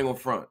ain't gonna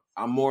front.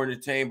 I'm more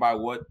entertained by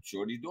what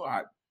Shorty's doing.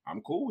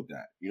 I'm cool with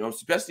that, you know,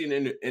 especially in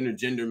an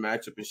intergender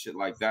matchup and shit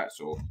like that.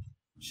 So,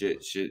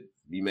 shit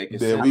be making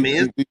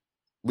sense.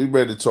 We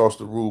ready to toss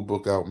the rule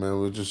book out, man.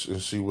 We'll just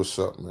see what's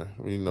up, man.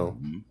 You know,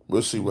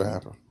 we'll see what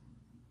happens.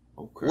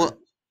 Okay. Well,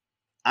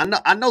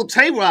 I know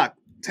Tay-Rock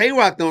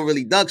don't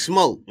really duck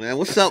smoke, man.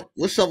 What's up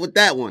with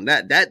that one?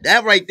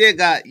 That right there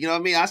got, you know what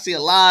I mean? I see a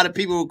lot of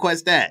people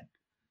request that.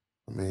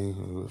 I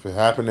mean, if it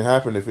happened, it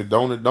happened. If it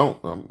don't, it don't.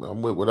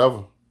 I'm with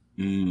whatever.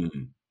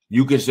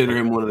 You consider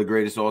him one of the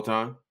greatest all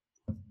time?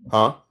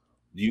 Huh?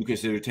 Do you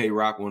consider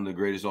Tay-Rock one of the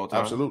greatest all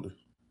time? Absolutely.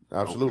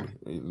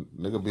 Okay.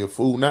 Nigga be a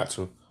fool not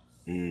to.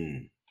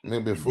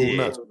 Nigga be a fool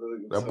not to.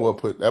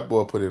 That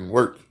boy put in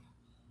work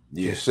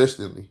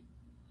consistently.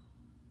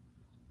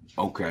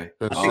 Okay.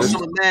 I think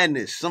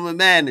Summer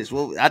Madness.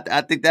 Well,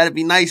 I think that'd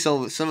be nice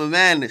over Summer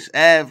Madness.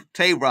 Av,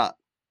 Tay-Rock.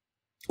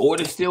 Or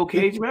the steel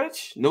cage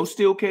match? No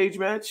steel cage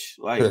match?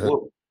 Like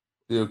what?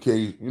 Steel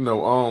cage, you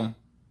know,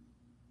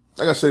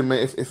 like I said, man,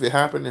 if it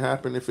happened, it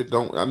happened. If it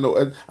don't, I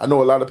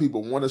know a lot of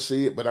people want to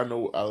see it, but I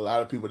know a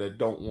lot of people that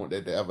don't want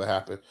that to ever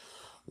happen.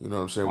 You know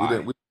what I'm saying? Why?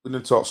 We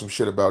didn't talk some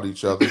shit about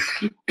each other.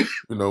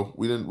 You know,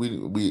 we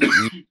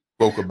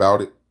spoke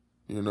about it.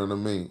 You know what I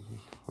mean?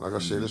 Like I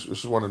said, this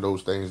is one of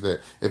those things that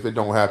if it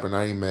don't happen,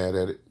 I ain't mad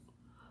at it.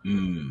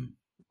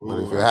 But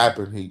if it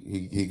happened,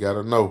 he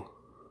gotta know.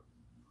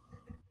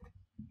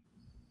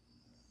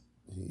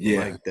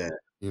 Like that.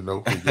 You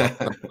know,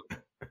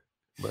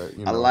 But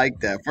I like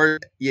that.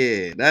 First,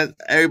 yeah, that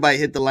everybody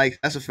hit the like.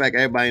 That's a fact.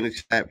 Everybody in the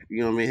chat, you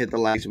know what I mean, hit the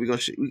likes. We gonna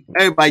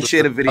everybody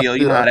share the video.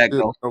 You know how that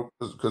go.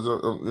 Because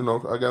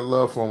I got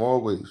love for him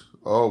always.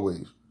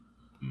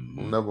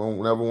 Mm-hmm.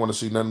 Never want to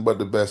see nothing but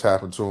the best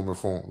happen to him and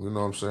for him. You know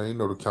what I'm saying? You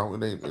know the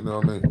count. It ain't. You know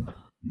what I mean?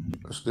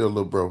 That's still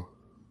little bro.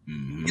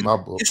 Mm-hmm. In my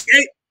book.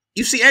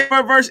 You see Aye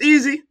Verb versus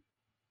Easy?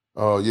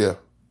 Oh yeah.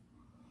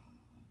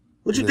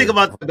 What you think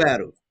about the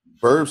battle?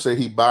 Verb say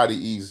he body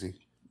Easy.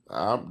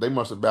 They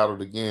must have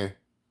battled again.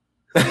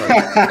 Yeah,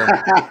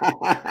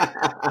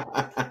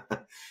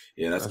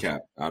 that's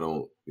cap. I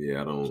don't.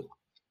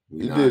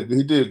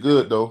 He did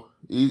good though.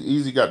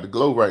 Easy got the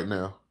glow right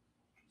now.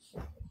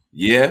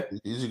 Yeah,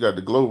 Easy got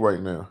the glow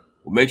right now.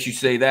 What makes you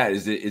say that?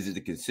 Is it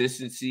the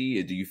consistency?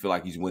 Or do you feel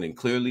like he's winning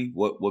clearly?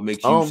 What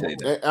makes you say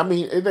that? I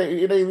mean, it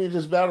ain't even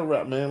just battle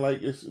rap, man.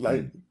 Like it's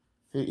like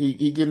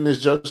he getting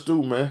his just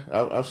due, man.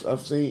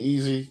 I've seen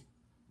Easy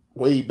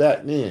way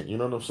back then. You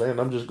know what I'm saying?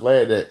 I'm just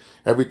glad that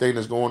everything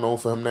that's going on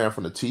for him now,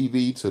 from the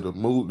TV to the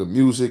mood, the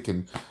music,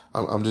 and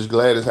I'm just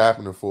glad it's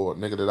happening for a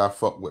nigga that I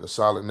fuck with, a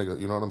solid nigga.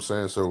 You know what I'm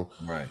saying? So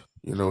right.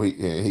 You know,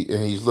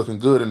 he's looking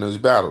good in his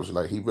battles.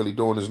 Like, he really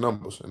doing his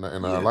numbers, and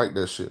I like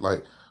that shit.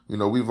 Like, you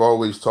know, we've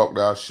always talked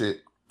our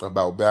shit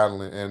about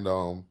battling, and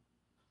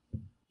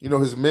you know,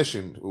 his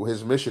mission.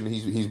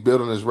 He's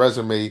building his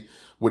resume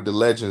with the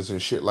legends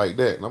and shit like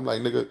that. And I'm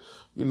like, nigga,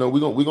 you know, we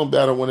gonna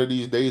battle one of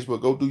these days,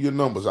 but go do your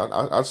numbers.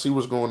 I see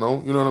what's going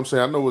on. You know what I'm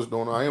saying? I know what's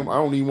going on. I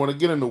don't even want to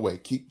get in the way.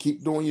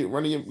 Keep doing your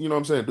running. You know what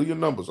I'm saying? Do your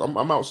numbers. I'm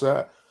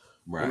outside.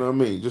 Right. You know what I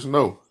mean? Just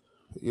know,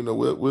 you know,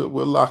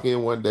 we'll lock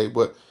in one day,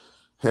 but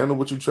handle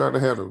what you're trying to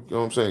handle. You know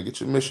what I'm saying? Get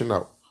your mission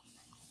out.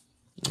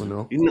 You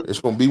know,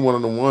 it's gonna be one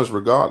of the ones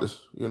regardless.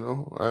 You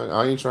know,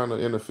 I ain't trying to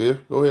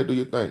interfere. Go ahead, do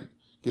your thing.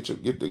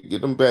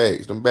 Get them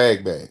bags, them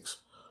bags.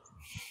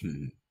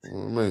 You know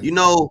I mean? You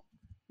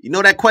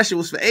know that question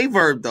was for Aye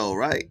Verb though,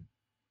 right?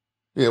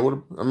 Yeah. What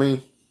I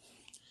mean,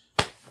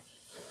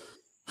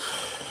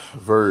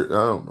 Verb. I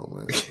don't know,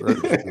 man.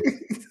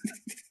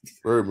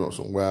 Verb on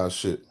some wild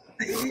shit.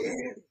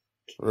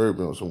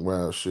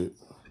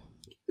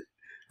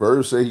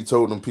 Verb say he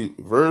told them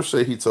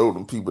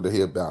people. That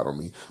he'll battle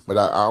me, but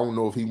I don't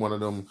know if he one of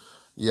them.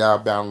 Yeah, I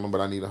battle him,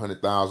 but I need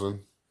 100,000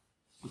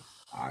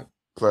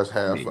 plus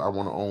half. I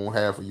want to own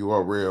half of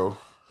URL.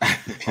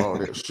 All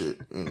that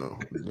shit, you know.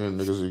 Then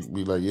niggas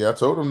be like, yeah, I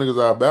told them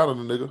niggas I battle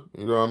the nigga.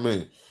 You know what I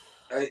mean?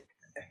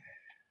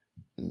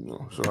 You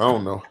know, so I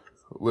don't know.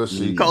 We'll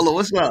see. Cola,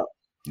 what's up?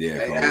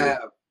 Yeah.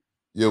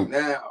 Yo.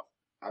 Now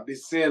I be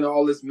seeing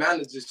all this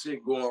manager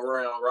shit going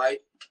around, right?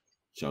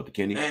 Shout out to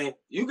Kenny. And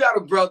you got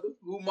a brother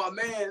who my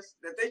man's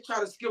that they try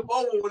to skip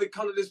over when it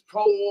comes to this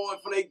pro on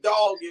for their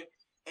dog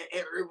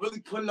and really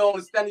putting on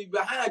and standing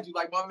behind you,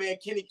 like my man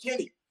Kenny.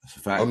 That's a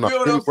fact. You know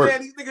what I'm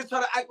saying? These niggas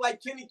try to act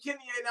like Kenny ain't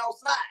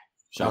outside.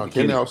 Shout out to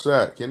Kenny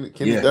outside. Kenny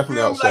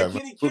definitely outside.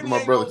 Like Kenny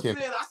my brother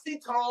Kenny. I see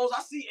Tones,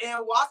 I see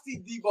Anwar, I see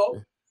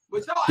Debo.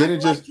 But y'all act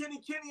like Kenny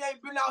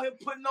ain't been out here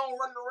putting on,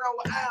 running around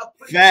with Al.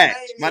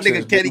 Facts. My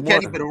nigga Kenny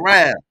for the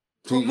rap.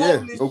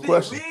 Yeah, no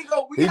question.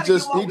 We gotta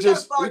start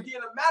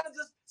getting the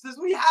managers. Since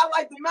we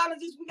highlight the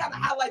managers, we gotta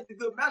highlight the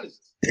good managers.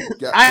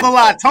 I ain't gonna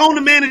lie, Tone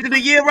the manager of the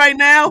year right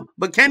now,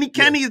 but Kenny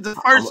is the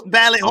first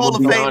ballot Hall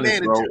of Fame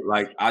manager. Bro.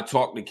 Like, I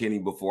talked to Kenny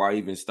before I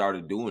even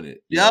started doing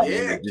it. Yep.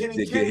 Yeah,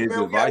 Kenny, his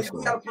advice.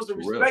 We gotta put some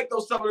respect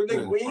on some of the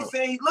niggas. We ain't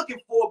saying he's looking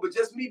for it, but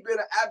just me being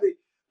an avid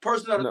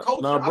person of the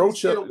culture. Nah, bro,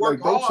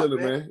 chillin',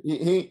 man.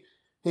 He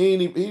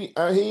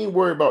ain't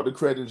worried about the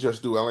credit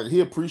just do. Like,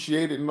 he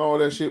appreciated and all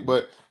that shit,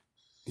 but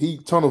he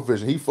tunnel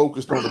vision. He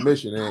focused on the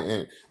mission,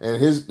 and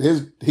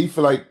he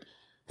feel like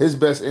his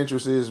best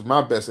interest is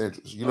my best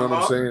interest. You know what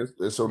I'm saying?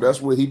 And so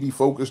that's what he be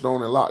focused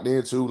on and locked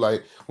into.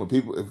 Like, when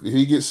people, if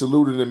he gets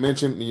saluted and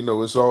mentioned, you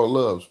know, it's all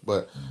loves.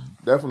 But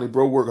definitely,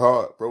 bro, work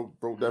hard. Bro,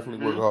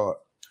 definitely work hard.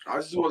 I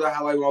just want to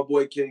highlight my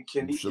boy Kenny.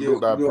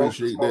 Salute, I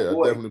appreciate that. I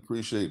definitely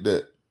appreciate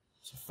that.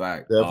 It's a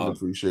fact. Definitely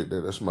appreciate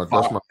that. That's my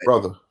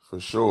brother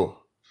for sure.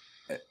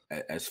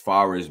 As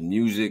far as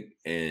music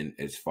and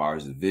as far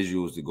as the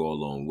visuals to go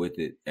along with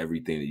it,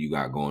 everything that you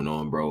got going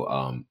on,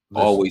 bro.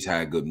 Always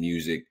had good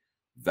music,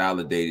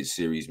 validated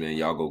series, man.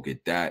 Y'all go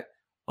get that.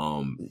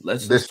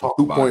 Let's talk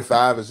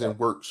 2.5 is in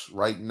works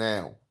right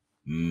now.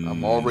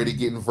 I'm already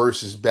getting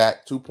verses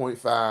back.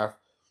 2.5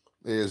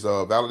 is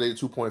validated.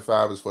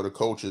 2.5 is for the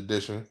Culture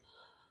Edition.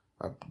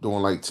 I'm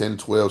doing like 10,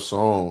 12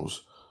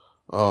 songs.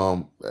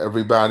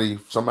 Somebody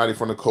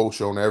from the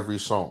Culture on every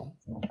song.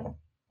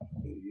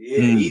 Yeah,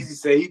 Easy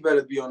said he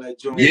better be on that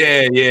joint.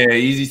 Yeah.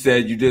 Easy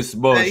said you just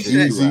smoked. You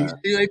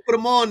ain't put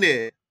him on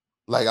there.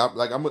 Like I'm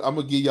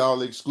gonna give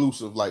y'all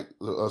exclusive. Like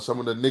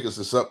some of the niggas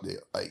that's up there.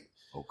 Like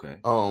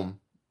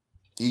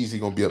Easy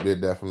gonna be up there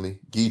definitely.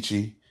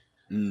 Geechee,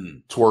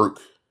 Twerk,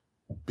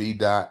 B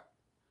Dot,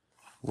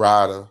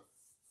 Ryder,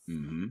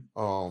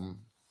 The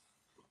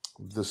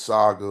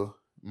Saga,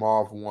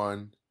 Marv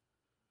 1,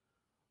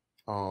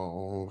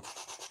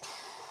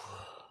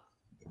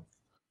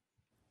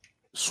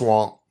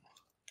 Swamp.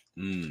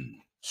 Mm.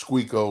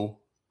 Squeako.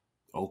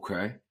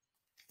 Okay.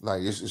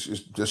 Like it's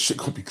this shit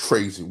gonna be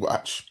crazy.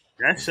 Watch.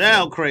 That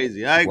sound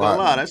crazy. I ain't gonna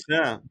lie. That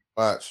sound.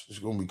 Watch, it's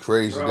gonna be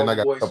crazy. Then I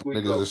got a couple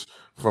niggas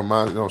from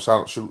my,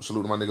 salute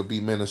to my nigga B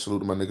Menace, salute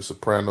to my nigga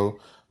Soprano,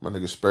 my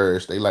nigga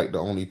Sparish. They like the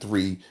only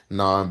 3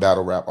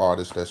 non-battle rap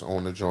artists that's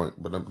on the joint,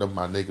 but them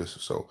my niggas.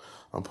 So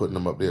I'm putting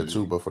them up there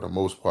too. But for the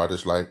most part,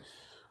 it's like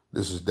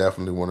this is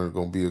definitely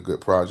gonna be a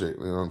good project.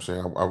 You know what I'm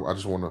saying? I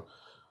just wanna.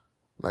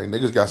 Like,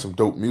 niggas got some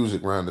dope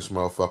music around this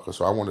motherfucker,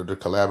 so I wanted to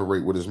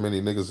collaborate with as many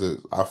niggas as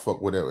I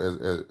fuck with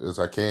as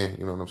I can.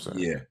 You know what I'm saying?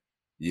 Yeah,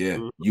 yeah.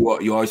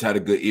 You always had a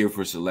good ear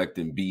for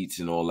selecting beats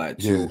and all that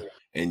too.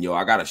 Yeah. And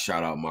I gotta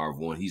shout out Marv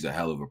One. He's a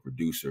hell of a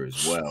producer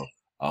as well.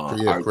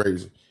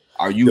 Crazy.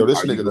 Are you?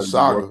 This nigga the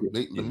Saga,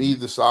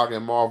 the Saga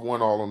and Marv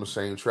One all on the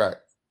same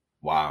track.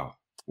 Wow.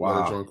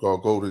 A joint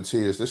called Golden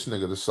Tears. This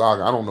nigga the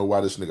Saga. I don't know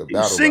why this nigga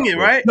battle singing,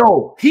 right?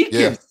 No, he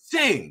can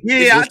sing.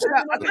 Yeah, I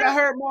think I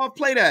heard Marv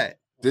play that.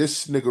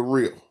 This nigga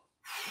real.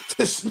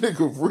 This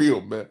nigga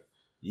real, man.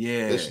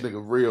 Yeah. This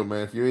nigga real,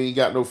 man. If you ain't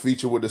got no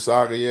feature with the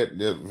Saga yet,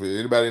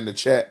 anybody in the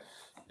chat,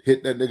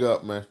 hit that nigga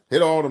up, man.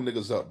 Hit all them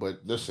niggas up. But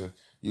listen,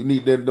 you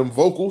need them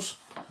vocals.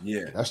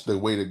 Yeah. That's the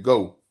way to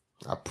go.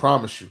 I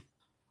promise you.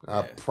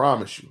 I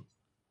promise you.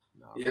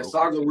 Yeah,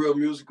 Saga real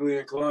musically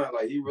inclined.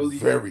 Like, he really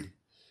very.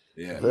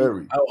 Yeah,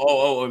 very.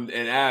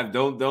 And Av,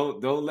 don't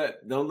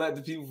let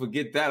the people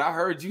forget that. I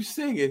heard you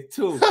singing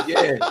too.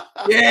 Yeah,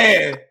 Av.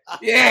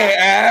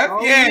 Yeah.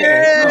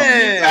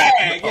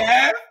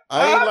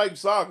 I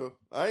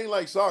ain't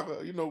like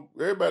soccer. You know,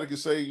 everybody can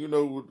say, they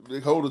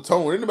hold a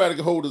tone. Anybody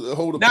can hold a.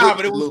 Nah,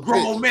 but it was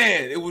grown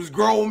man. It was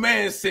grown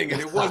man singing.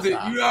 It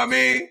wasn't. You know what I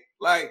mean?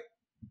 Like,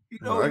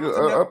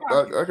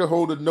 I can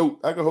hold a note.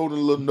 I can hold a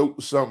little note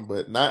or something,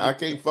 but I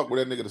can't fuck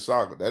with that nigga the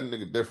soccer. That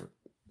nigga different.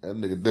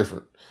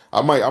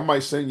 I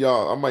might send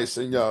y'all what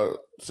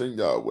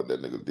that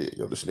nigga did.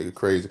 Yo, this nigga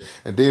crazy.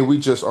 And then we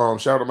just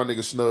shout out my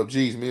nigga Snub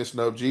G's. Me and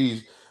Snub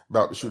G's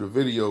about to shoot a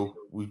video.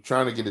 We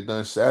trying to get it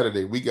done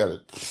Saturday. We got a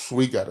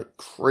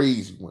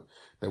crazy one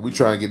that we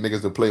trying to get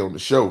niggas to play on the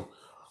show.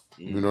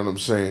 You know what I'm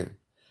saying?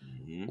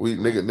 We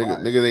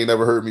nigga ain't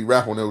never heard me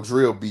rap on no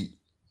drill beat.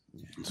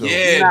 So, drill.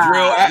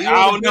 I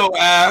don't know,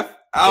 Av.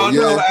 Av.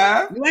 You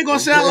ain't gonna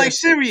sound like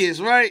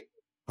Sirius, right?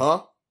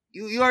 Huh?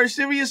 You heard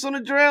Sirius on the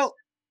drill?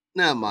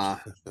 Nah, ma.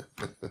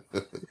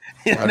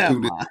 I do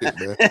this shit,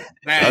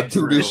 man. I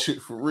do this shit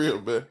for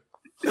real, man.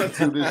 I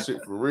do this shit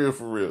for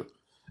real.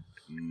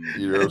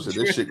 You know what I'm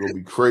saying? This shit gonna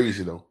be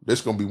crazy though.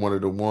 This gonna be one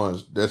of the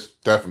ones. That's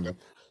definitely.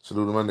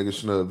 Salute to my nigga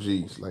Snub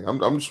G's. Like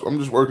I'm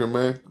just working,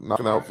 man,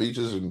 knocking out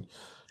features and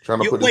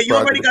trying to put this. Wait, you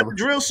already got the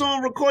drill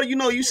song recorded? You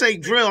know, you say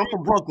drill. I'm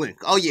from Brooklyn.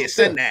 Oh yeah,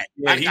 send that.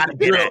 Yeah, I gotta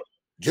get that.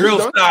 Drill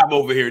snob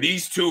over here.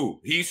 These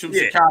two. He's from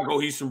Chicago.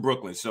 He's from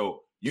Brooklyn.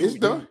 So. It's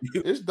done.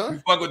 It's done.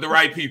 You fuck with the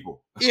right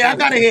people. Yeah, I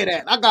gotta hear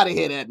that,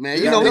 man.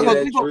 You know,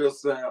 we drill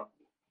sound.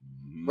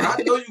 But I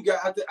know you got.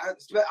 I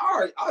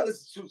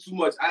listen to too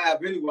much. I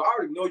have anyway. I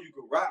already know you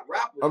can rap.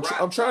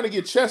 I'm trying to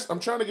get Chess. I'm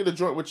trying to get a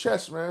joint with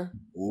Chess, man.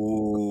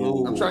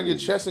 Ooh. I'm trying to get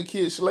Chess and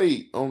Kid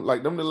Slade on.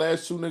 Like them, the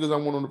last 2 niggas I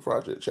want on the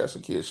project. Chess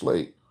and Kid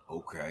Slade.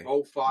 Okay.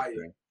 Oh,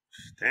 fire.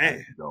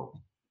 Damn.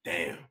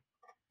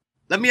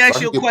 Let me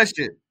ask you a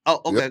question. Oh,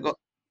 okay. Yep. Go.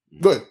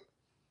 Good.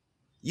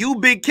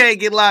 You, Big K,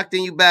 get locked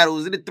in your battle.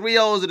 Is it a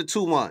 3-0 or is it a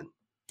 2-1?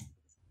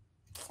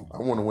 I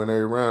want to win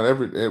every round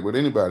with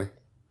anybody.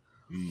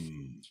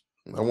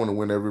 I want to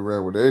win every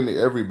round with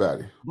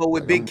everybody. But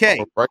with Big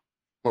K?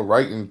 I'm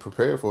right and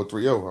prepared for a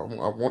 3-0.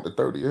 I want the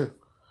 30, yeah.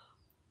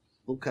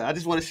 Okay, I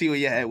just want to see where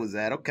your head was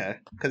at. Okay.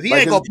 Because he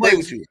ain't going to play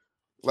with you.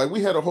 Like,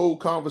 we had a whole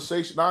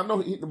conversation. Now, I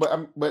know,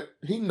 but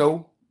he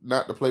know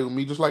not to play with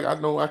me, just like I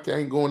know I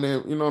can't go in there,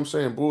 you know what I'm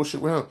saying,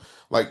 bullshit with him.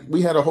 Like,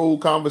 we had a whole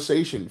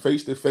conversation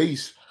face to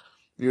face.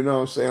 You know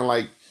what I'm saying?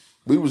 Like,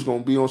 we was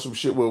going to be on some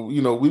shit where,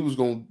 we was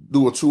going to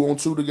do a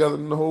 2-on-2 together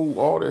and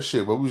all that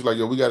shit. But we was like,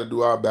 yo, we got to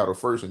do our battle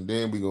first and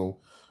then we going to,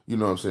 you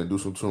know what I'm saying, do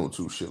some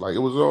 2-on-2 shit. Like,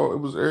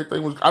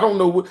 everything was, I don't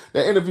know what,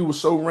 that interview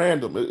was so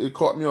random. It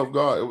caught me off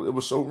guard. It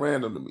was so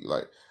random to me.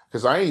 Like,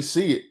 because I ain't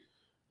see it.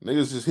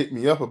 Niggas just hit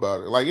me up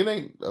about it. Like, it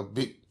ain't a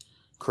big,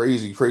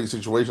 crazy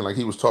situation. Like,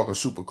 he was talking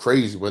super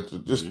crazy.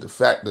 But just the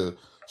fact of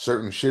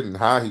certain shit and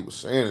how he was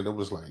saying it, it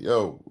was like,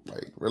 yo,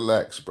 like,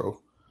 relax,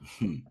 bro.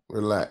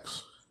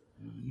 Relax.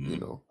 You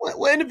know.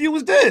 What interview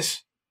was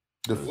this?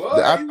 He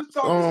was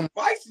talking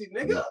spicy,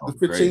 nigga.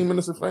 The 15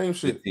 minutes of fame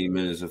shit. 15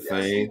 minutes of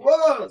fame. He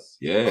was.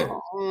 Yeah.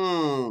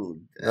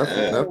 That's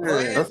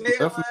everything.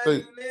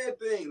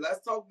 Let's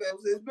talk about it.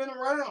 It's been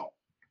around.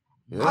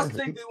 Yeah. I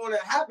think that when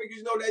it happened,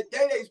 that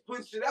day they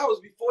put shit out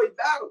was before he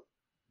battled.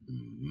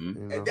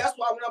 And that's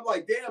why when I'm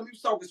like, damn, he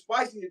was talking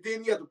spicy, and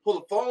then he had to pull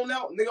a phone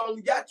out, and they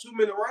only got 2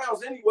 minute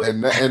rounds anyway.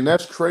 And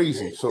that's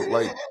crazy. So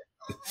like,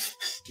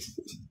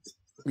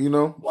 you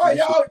know, why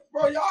y'all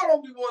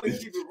don't be wanting to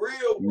keep it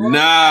real, bro.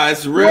 Nah,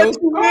 it's real.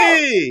 What you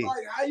mean?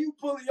 Like, how you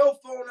pulling your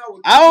phone out?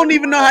 I don't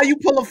even know how you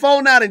pull a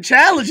phone out and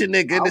challenge a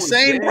nigga in the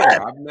same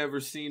breath. I've never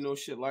seen no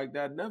shit like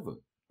that. Never.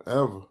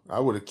 Ever. I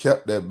would have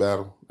kept that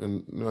battle.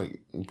 And like,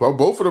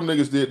 both of them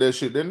niggas did that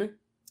shit, didn't they?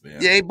 Yeah,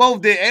 they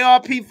both did.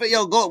 ARP face.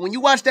 Yo, go when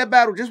you watch that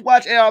battle, just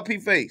watch ARP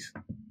face.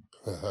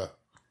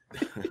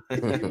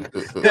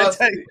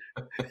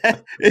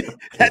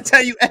 That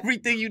tell you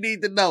everything you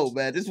need to know,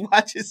 man. Just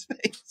watch his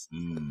face.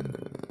 Man,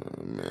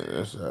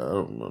 that's it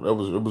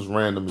was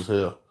random as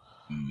hell.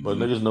 But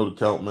niggas know the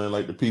count, man.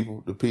 Like the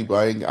people.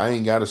 I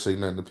ain't gotta say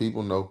nothing. The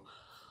people know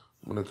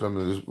when it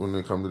comes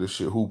to this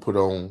shit. Who put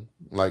on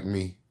like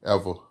me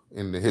ever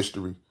in the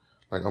history?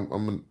 Like I'm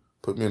gonna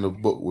put me in a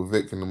book with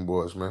Vic and them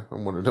boys, man.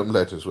 I'm one of them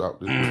legends out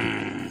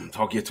this.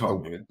 Talk your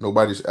talk, man.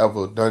 Nobody's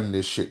ever done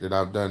this shit that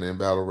I've done in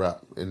battle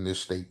rap in this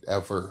state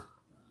ever.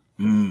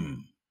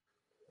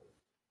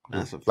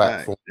 That's a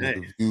platform, fact.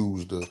 the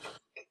views,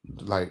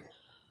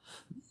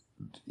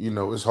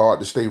 it's hard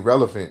to stay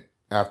relevant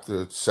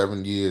after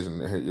 7 years,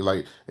 and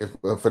like if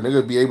a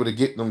nigga be able to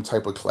get them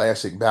type of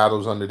classic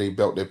battles under their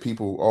belt that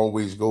people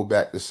always go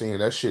back to seeing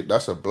that shit,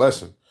 that's a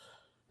blessing.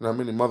 You know how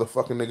many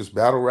motherfucking niggas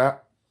battle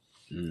rap?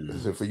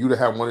 So for you to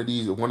have one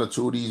or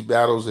two of these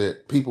battles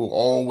that people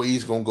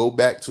always gonna go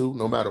back to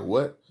no matter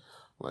what,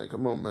 like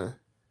come on, man,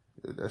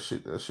 that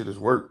shit is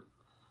work.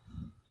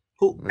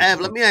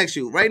 Let me ask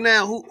you right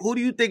now, who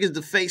do you think is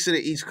the face of the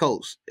East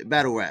Coast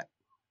battle rap?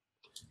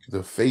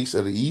 The face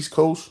of the East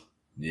Coast?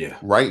 Yeah.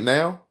 Right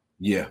now?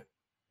 Yeah.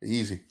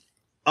 Easy.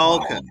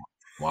 Oh, okay.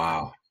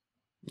 Wow.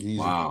 Easy.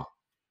 Wow.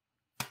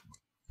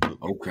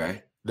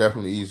 Okay.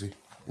 Definitely easy.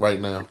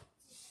 Right now.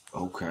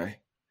 Okay.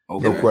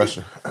 No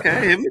question.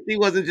 Okay, he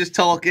wasn't just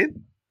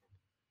talking.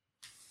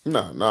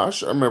 No, I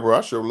show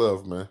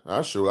love, man.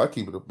 I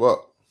keep it a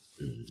buck.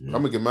 I'm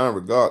gonna get mine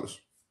regardless.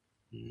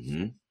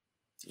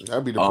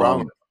 That'd be the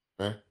problem,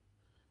 man.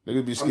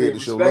 Niggas be scared to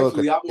show love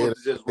because I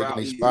just taking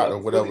a spot or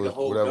whatever.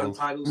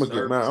 I'm gonna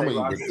get mine. I'm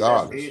gonna eat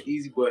regardless.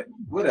 Easy, but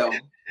whatever.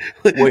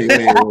 Wait.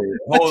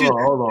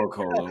 Hold on,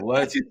 Cola.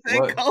 What you say,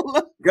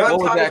 Cola? Gun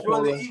titles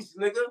run the East,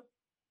 nigga.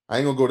 I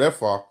ain't gonna go that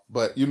far,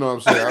 but you know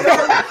what I'm saying.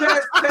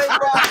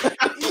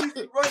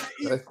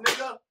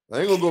 I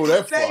ain't gonna go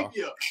that far.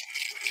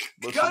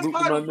 But salute to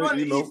my nigga,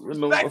 you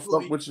know, I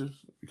fuck with you,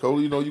 Cola.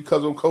 You know, you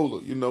cousin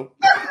Cola. You know,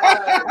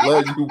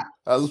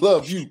 I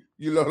love you.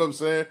 You know what I'm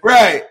saying?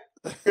 Right.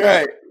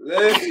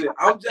 Listen,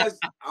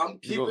 I'm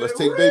keeping let's it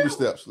take real. baby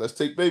steps. I had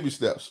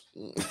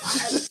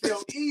to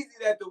tell Easy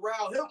that to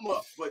rile him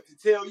up, but to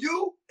tell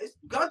you, it's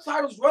gun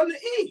titles run the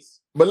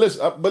East. But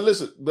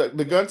listen,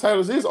 the gun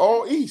titles is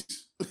all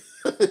East.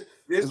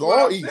 It's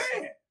all East.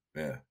 Saying.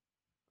 Yeah.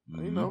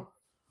 You know,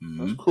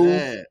 that's cool.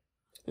 Yeah.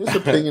 It's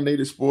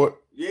opinionated sport.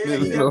 Yeah,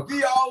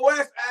 be all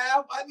West,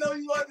 Av. I know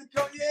you want to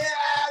come.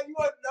 Yeah, you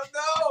want to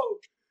know.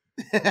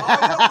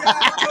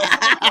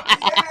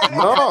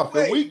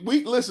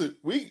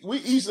 We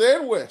East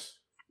and West.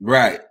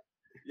 Right.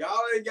 Y'all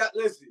ain't got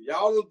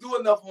y'all don't do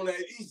enough on that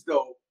East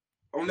though.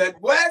 On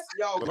that West,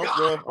 y'all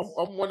got.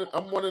 I'm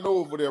 1-0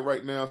 over there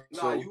right now.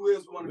 Nah, so, you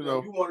is one of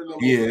them. You one of them.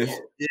 He is.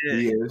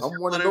 I'm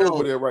 1-0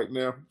 over there right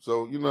now.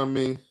 So you know what I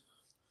mean.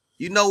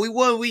 You know, we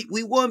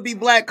wouldn't be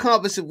Black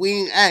Compass if we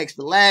ain't asked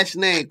the last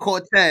name,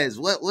 Cortez.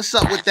 What's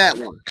up with that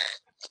one?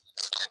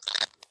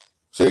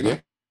 Say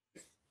again.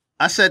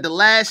 I said the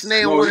last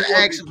name I want to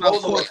ask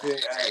about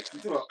Cortez.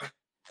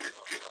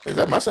 Is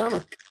that my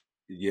sound?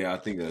 Yeah, I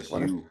think that's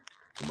you.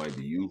 It might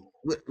be you.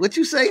 What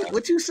you say?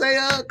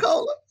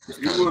 Cola?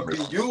 You would be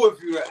you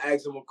if you were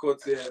asking him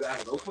Cortez.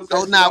 Oh,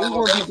 we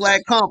won't be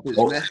Black Compass,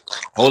 man.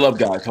 Hold up,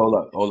 guys. Hold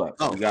up.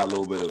 Oh. We got a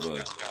little bit of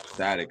a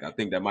static. I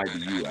think that might be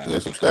you. Yeah,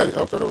 some static.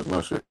 I thought it was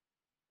my shit.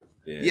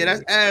 Yeah,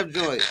 that's Av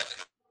joint.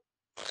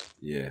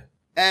 Yeah.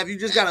 Av, you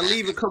just gotta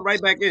leave and come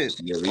right back in.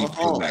 Yeah, leave and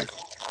come back.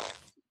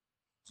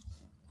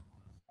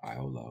 All right,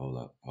 hold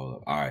up.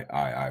 All right.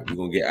 We're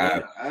gonna get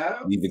Av,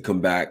 leave and come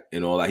back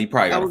and all that. He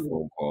probably got a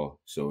phone call,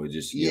 so it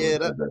just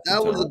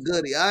that was a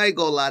goodie. I ain't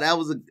gonna lie,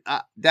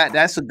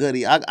 that's a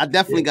goodie. I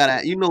definitely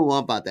gotta. You know what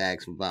I'm about to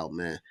ask him about,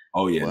 man.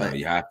 Oh yeah, no,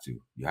 you have to.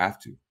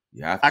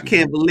 I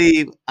can't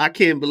believe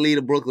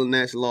the Brooklyn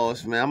Nets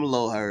lost, man. I'm a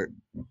little hurt.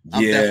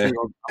 Hey,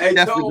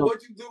 Tom,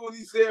 what you do when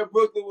he said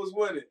Brooklyn was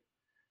winning?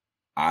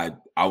 I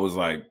was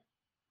like,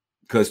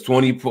 because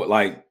 20 put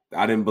like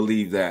I didn't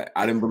believe that.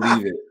 I didn't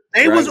believe it.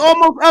 They was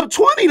almost up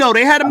 20 though.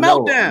 They had a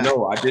meltdown.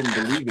 No, I didn't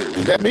believe it.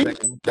 Is that me?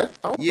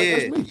 Yeah.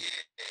 That's me.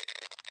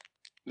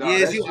 No,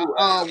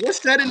 yeah. What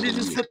setting did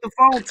you flip the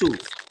phone to?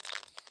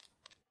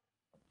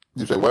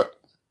 You say what?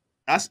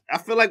 I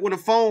feel like when the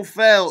phone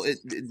fell,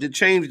 it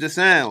changed the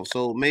sound.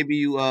 So maybe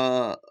you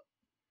Yeah.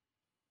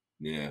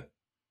 I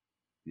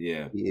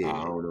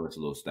don't know. It's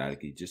a little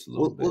staticky, just a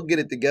little bit. We'll get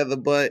it together,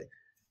 but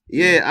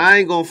yeah, I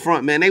ain't gonna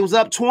front, man. They was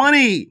up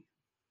 20.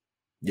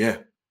 Yeah.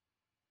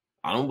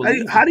 I don't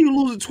believe How do you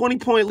lose a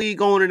 20-point lead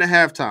going into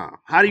halftime?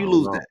 How do you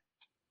lose that?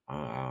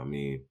 I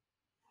mean,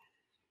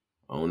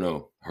 I don't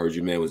know. Heard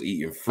your man was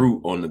eating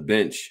fruit on the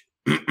bench.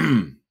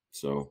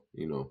 So,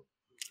 you know,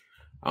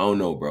 I don't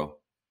know, bro.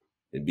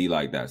 It be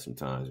like that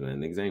sometimes, man.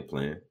 Niggas ain't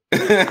playing.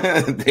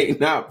 They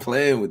not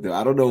playing with them.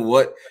 I don't know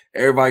what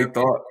everybody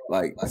thought.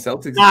 Like the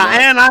Celtics.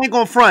 And I ain't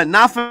gonna front.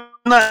 Not for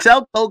nothing.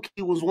 Celtics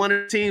was one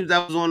of the teams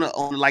that was on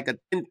like a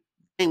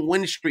 10-game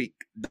win streak.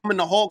 Them and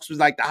the Hawks was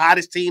like the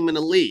hottest team in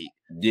the league.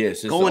 Yeah,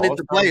 since going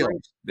into playoffs.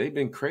 Break, they've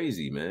been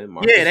crazy, man.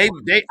 Marcus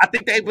they I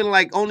think they've been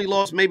like only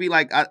lost maybe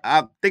like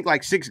I think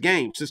like 6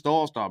 games since the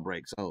All-Star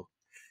break. So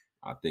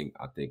I think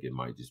it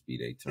might just be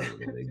their turn.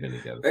 They've been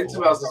together. They talk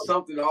about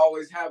something that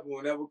always happens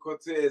whenever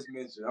Cortez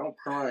mentioned. I'm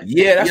crying.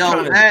 Yeah,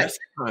 that's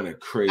kind of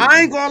crazy.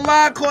 I ain't gonna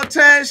lie,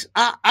 Cortez.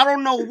 I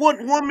don't know what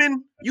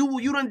woman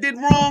you done did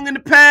wrong in the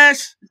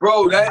past,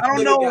 bro. That I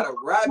don't know got a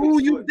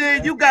who you foot, did.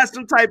 Man. You got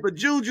some type of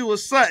juju or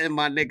something,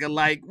 my nigga.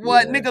 Like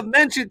what? Yeah. Nigga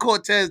mentioned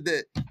Cortez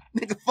that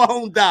nigga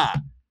phone died.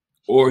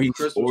 Or he's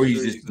just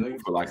due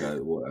for like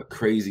a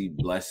crazy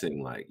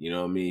blessing, like, you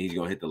know what I mean? He's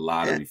gonna hit the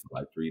lottery for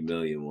like 3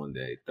 million one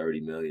day,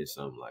 30 million,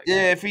 something like that.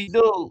 Yeah, if he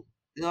do,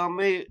 you know what I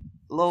mean?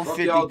 Low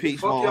 50 piece.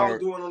 Fuck y'all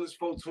doing on this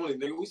 420,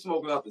 nigga. We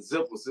smoking out the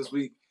zipper since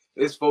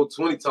it's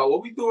 420 talk.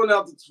 What we doing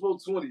out the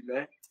 420,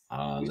 man?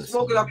 We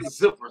smoking out the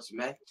zippers,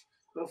 man.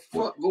 The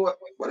fuck, boy?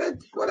 I'm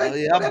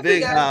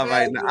big high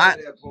right now.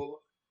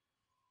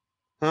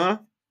 Huh?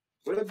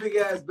 What a big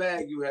ass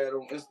bag you had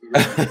on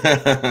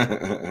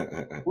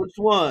Instagram. Which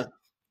one?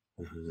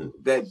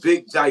 That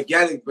big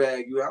gigantic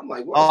bag you had. I'm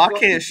like, what? Oh, I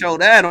can't show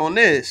that on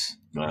this.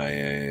 Oh,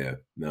 yeah.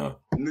 No.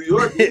 New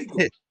York.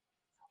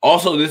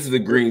 Also, this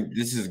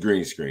is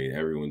green screen.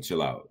 Everyone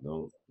chill out.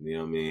 Don't, you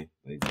know what I mean?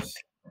 They just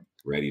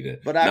ready to.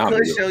 But I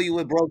could show you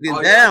what broke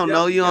it down,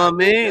 though. You know what I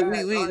mean?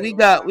 We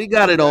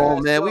got it all,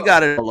 man. We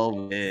got it all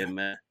over there,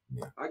 man.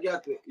 I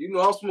got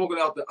I'm smoking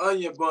out the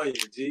onion bunion,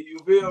 G. You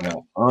feel me?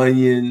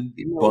 Onion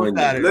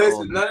bunion.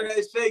 Listen, none of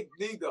that shake,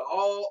 neither.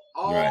 All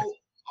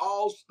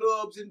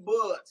stubs and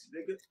buds,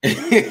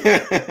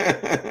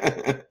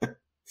 nigga.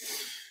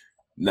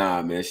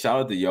 Nah, man.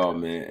 Shout out to y'all,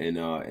 man. And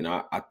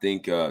I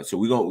think so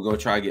we're gonna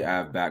try to get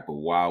Av back, but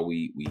while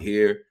we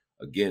here,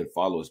 again,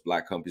 follow us,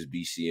 Black Compass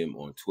BCM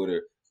on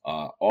Twitter.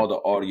 All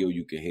the audio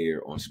you can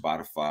hear on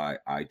Spotify,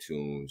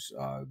 iTunes,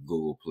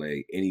 Google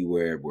Play,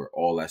 anywhere where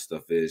all that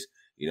stuff is.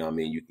 You know what I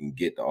mean? You can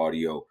get the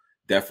audio.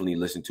 Definitely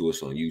listen to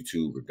us on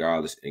YouTube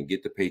regardless, and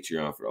get the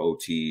Patreon for the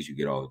OTs. You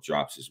get all the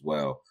drops as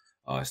well,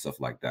 stuff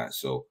like that.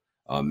 So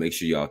make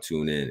sure y'all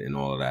tune in and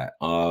all of that.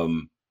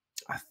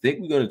 I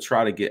think we're going to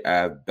try to get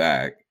Av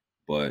back,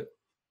 but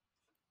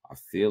I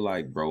feel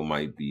like bro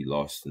might be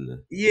lost in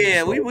the.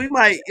 Yeah, we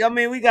might. I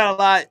mean, we got a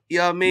lot. You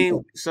know what I mean?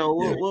 Yeah. So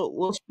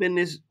we'll spin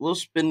this. We'll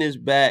spin this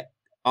back.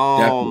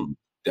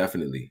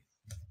 Definitely.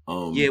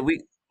 Yeah, we're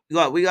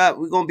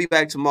gonna be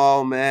back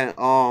tomorrow, man.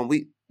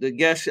 The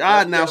guest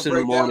I announced in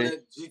the morning.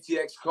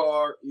 GTX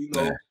card,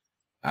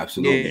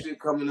 absolutely. Shit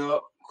coming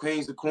up.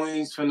 Queens of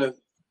Queens finna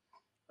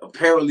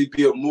apparently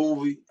be a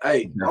movie.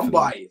 Hey, definitely. I'm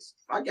biased.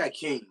 I got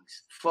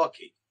kings. Fuck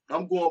it.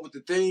 I'm going with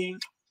the theme.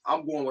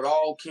 I'm going with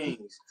all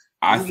kings.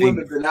 I think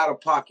women been out of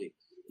pocket.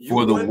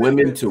 For the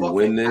women to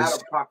win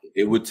this,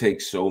 it would take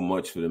so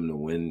much for them to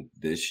win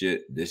this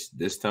shit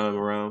this time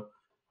around.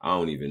 I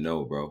don't even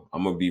know, bro.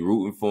 I'm gonna be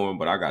rooting for them,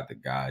 but I got the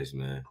guys,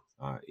 man.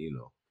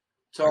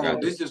 So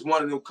this is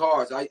one of them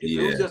cards.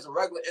 It was just a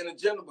regular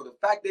intergender, but the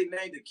fact they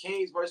named the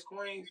Kings versus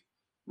Queens,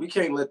 we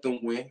can't let them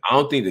win. I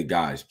don't think the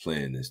guys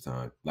playing this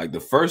time. Like the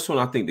first one,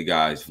 I think the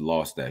guys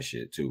lost that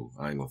shit too.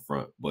 I ain't gonna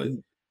front, but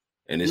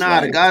and it's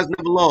the guys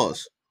never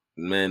lost.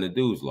 Man, the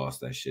dudes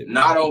lost that shit.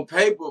 Not on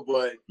paper,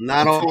 but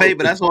not on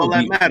paper. That's all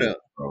that matter.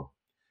 Bro.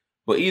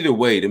 But either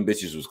way, them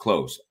bitches was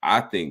close.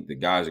 I think the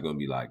guys are gonna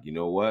be like, you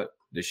know what?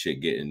 This shit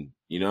getting,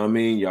 you know what I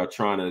mean? Y'all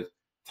trying to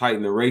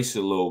tighten the race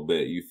a little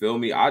bit. You feel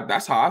me?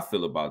 That's how I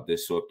feel about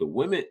this. So if the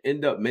women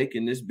end up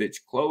making this bitch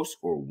close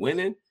or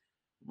winning,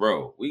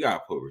 bro, we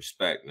gotta put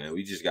respect, man.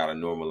 We just gotta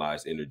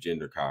normalize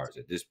intergender cards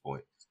at this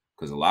point.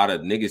 Because a lot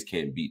of niggas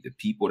can't beat the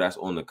people that's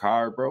on the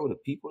card, bro. The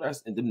people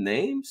that's in the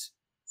names.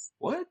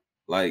 What?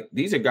 Like,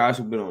 these are guys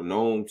who've been on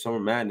known Summer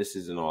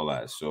Madnesses and all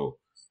that. So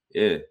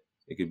yeah,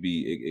 it could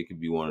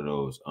be one of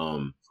those.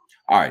 All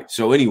right.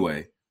 So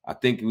anyway, I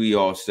think we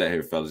all set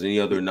here, fellas.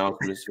 Any other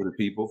announcements for the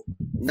people?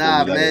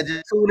 Nah, man,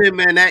 just tune in,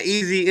 man. That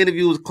Easy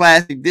interview was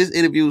classic. This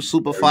interview was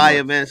super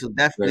fire, man. So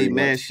definitely,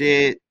 man,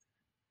 shit.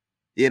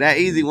 Yeah, that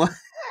Easy one.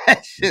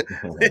 That shit,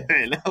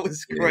 man, that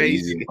was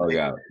crazy.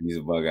 He's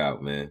a bug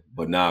out, man.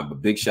 But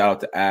big shout out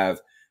to Av.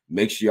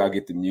 Make sure y'all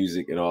get the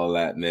music and all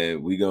that,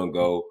 man. We gonna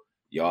go.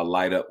 Y'all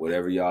light up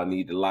whatever y'all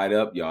need to light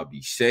up. Y'all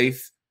be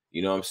safe.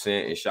 You know what I'm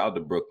saying? And shout out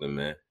to Brooklyn,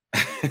 man.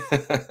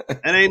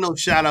 That ain't no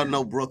shout out,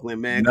 no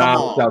Brooklyn, man. Come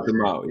on. Shout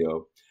them out,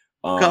 yo.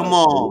 Come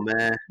on,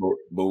 man.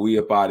 But we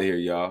up out of here,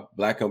 y'all.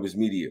 Black Compass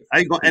Media. How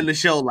you gonna end the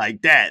show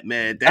like that,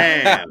 man?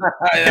 Damn. All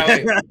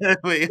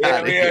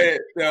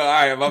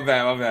right, my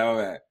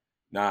bad.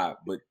 Nah,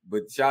 but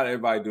shout out to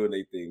everybody doing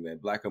their thing, man.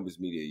 Black Compass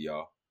Media,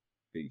 y'all.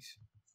 Peace.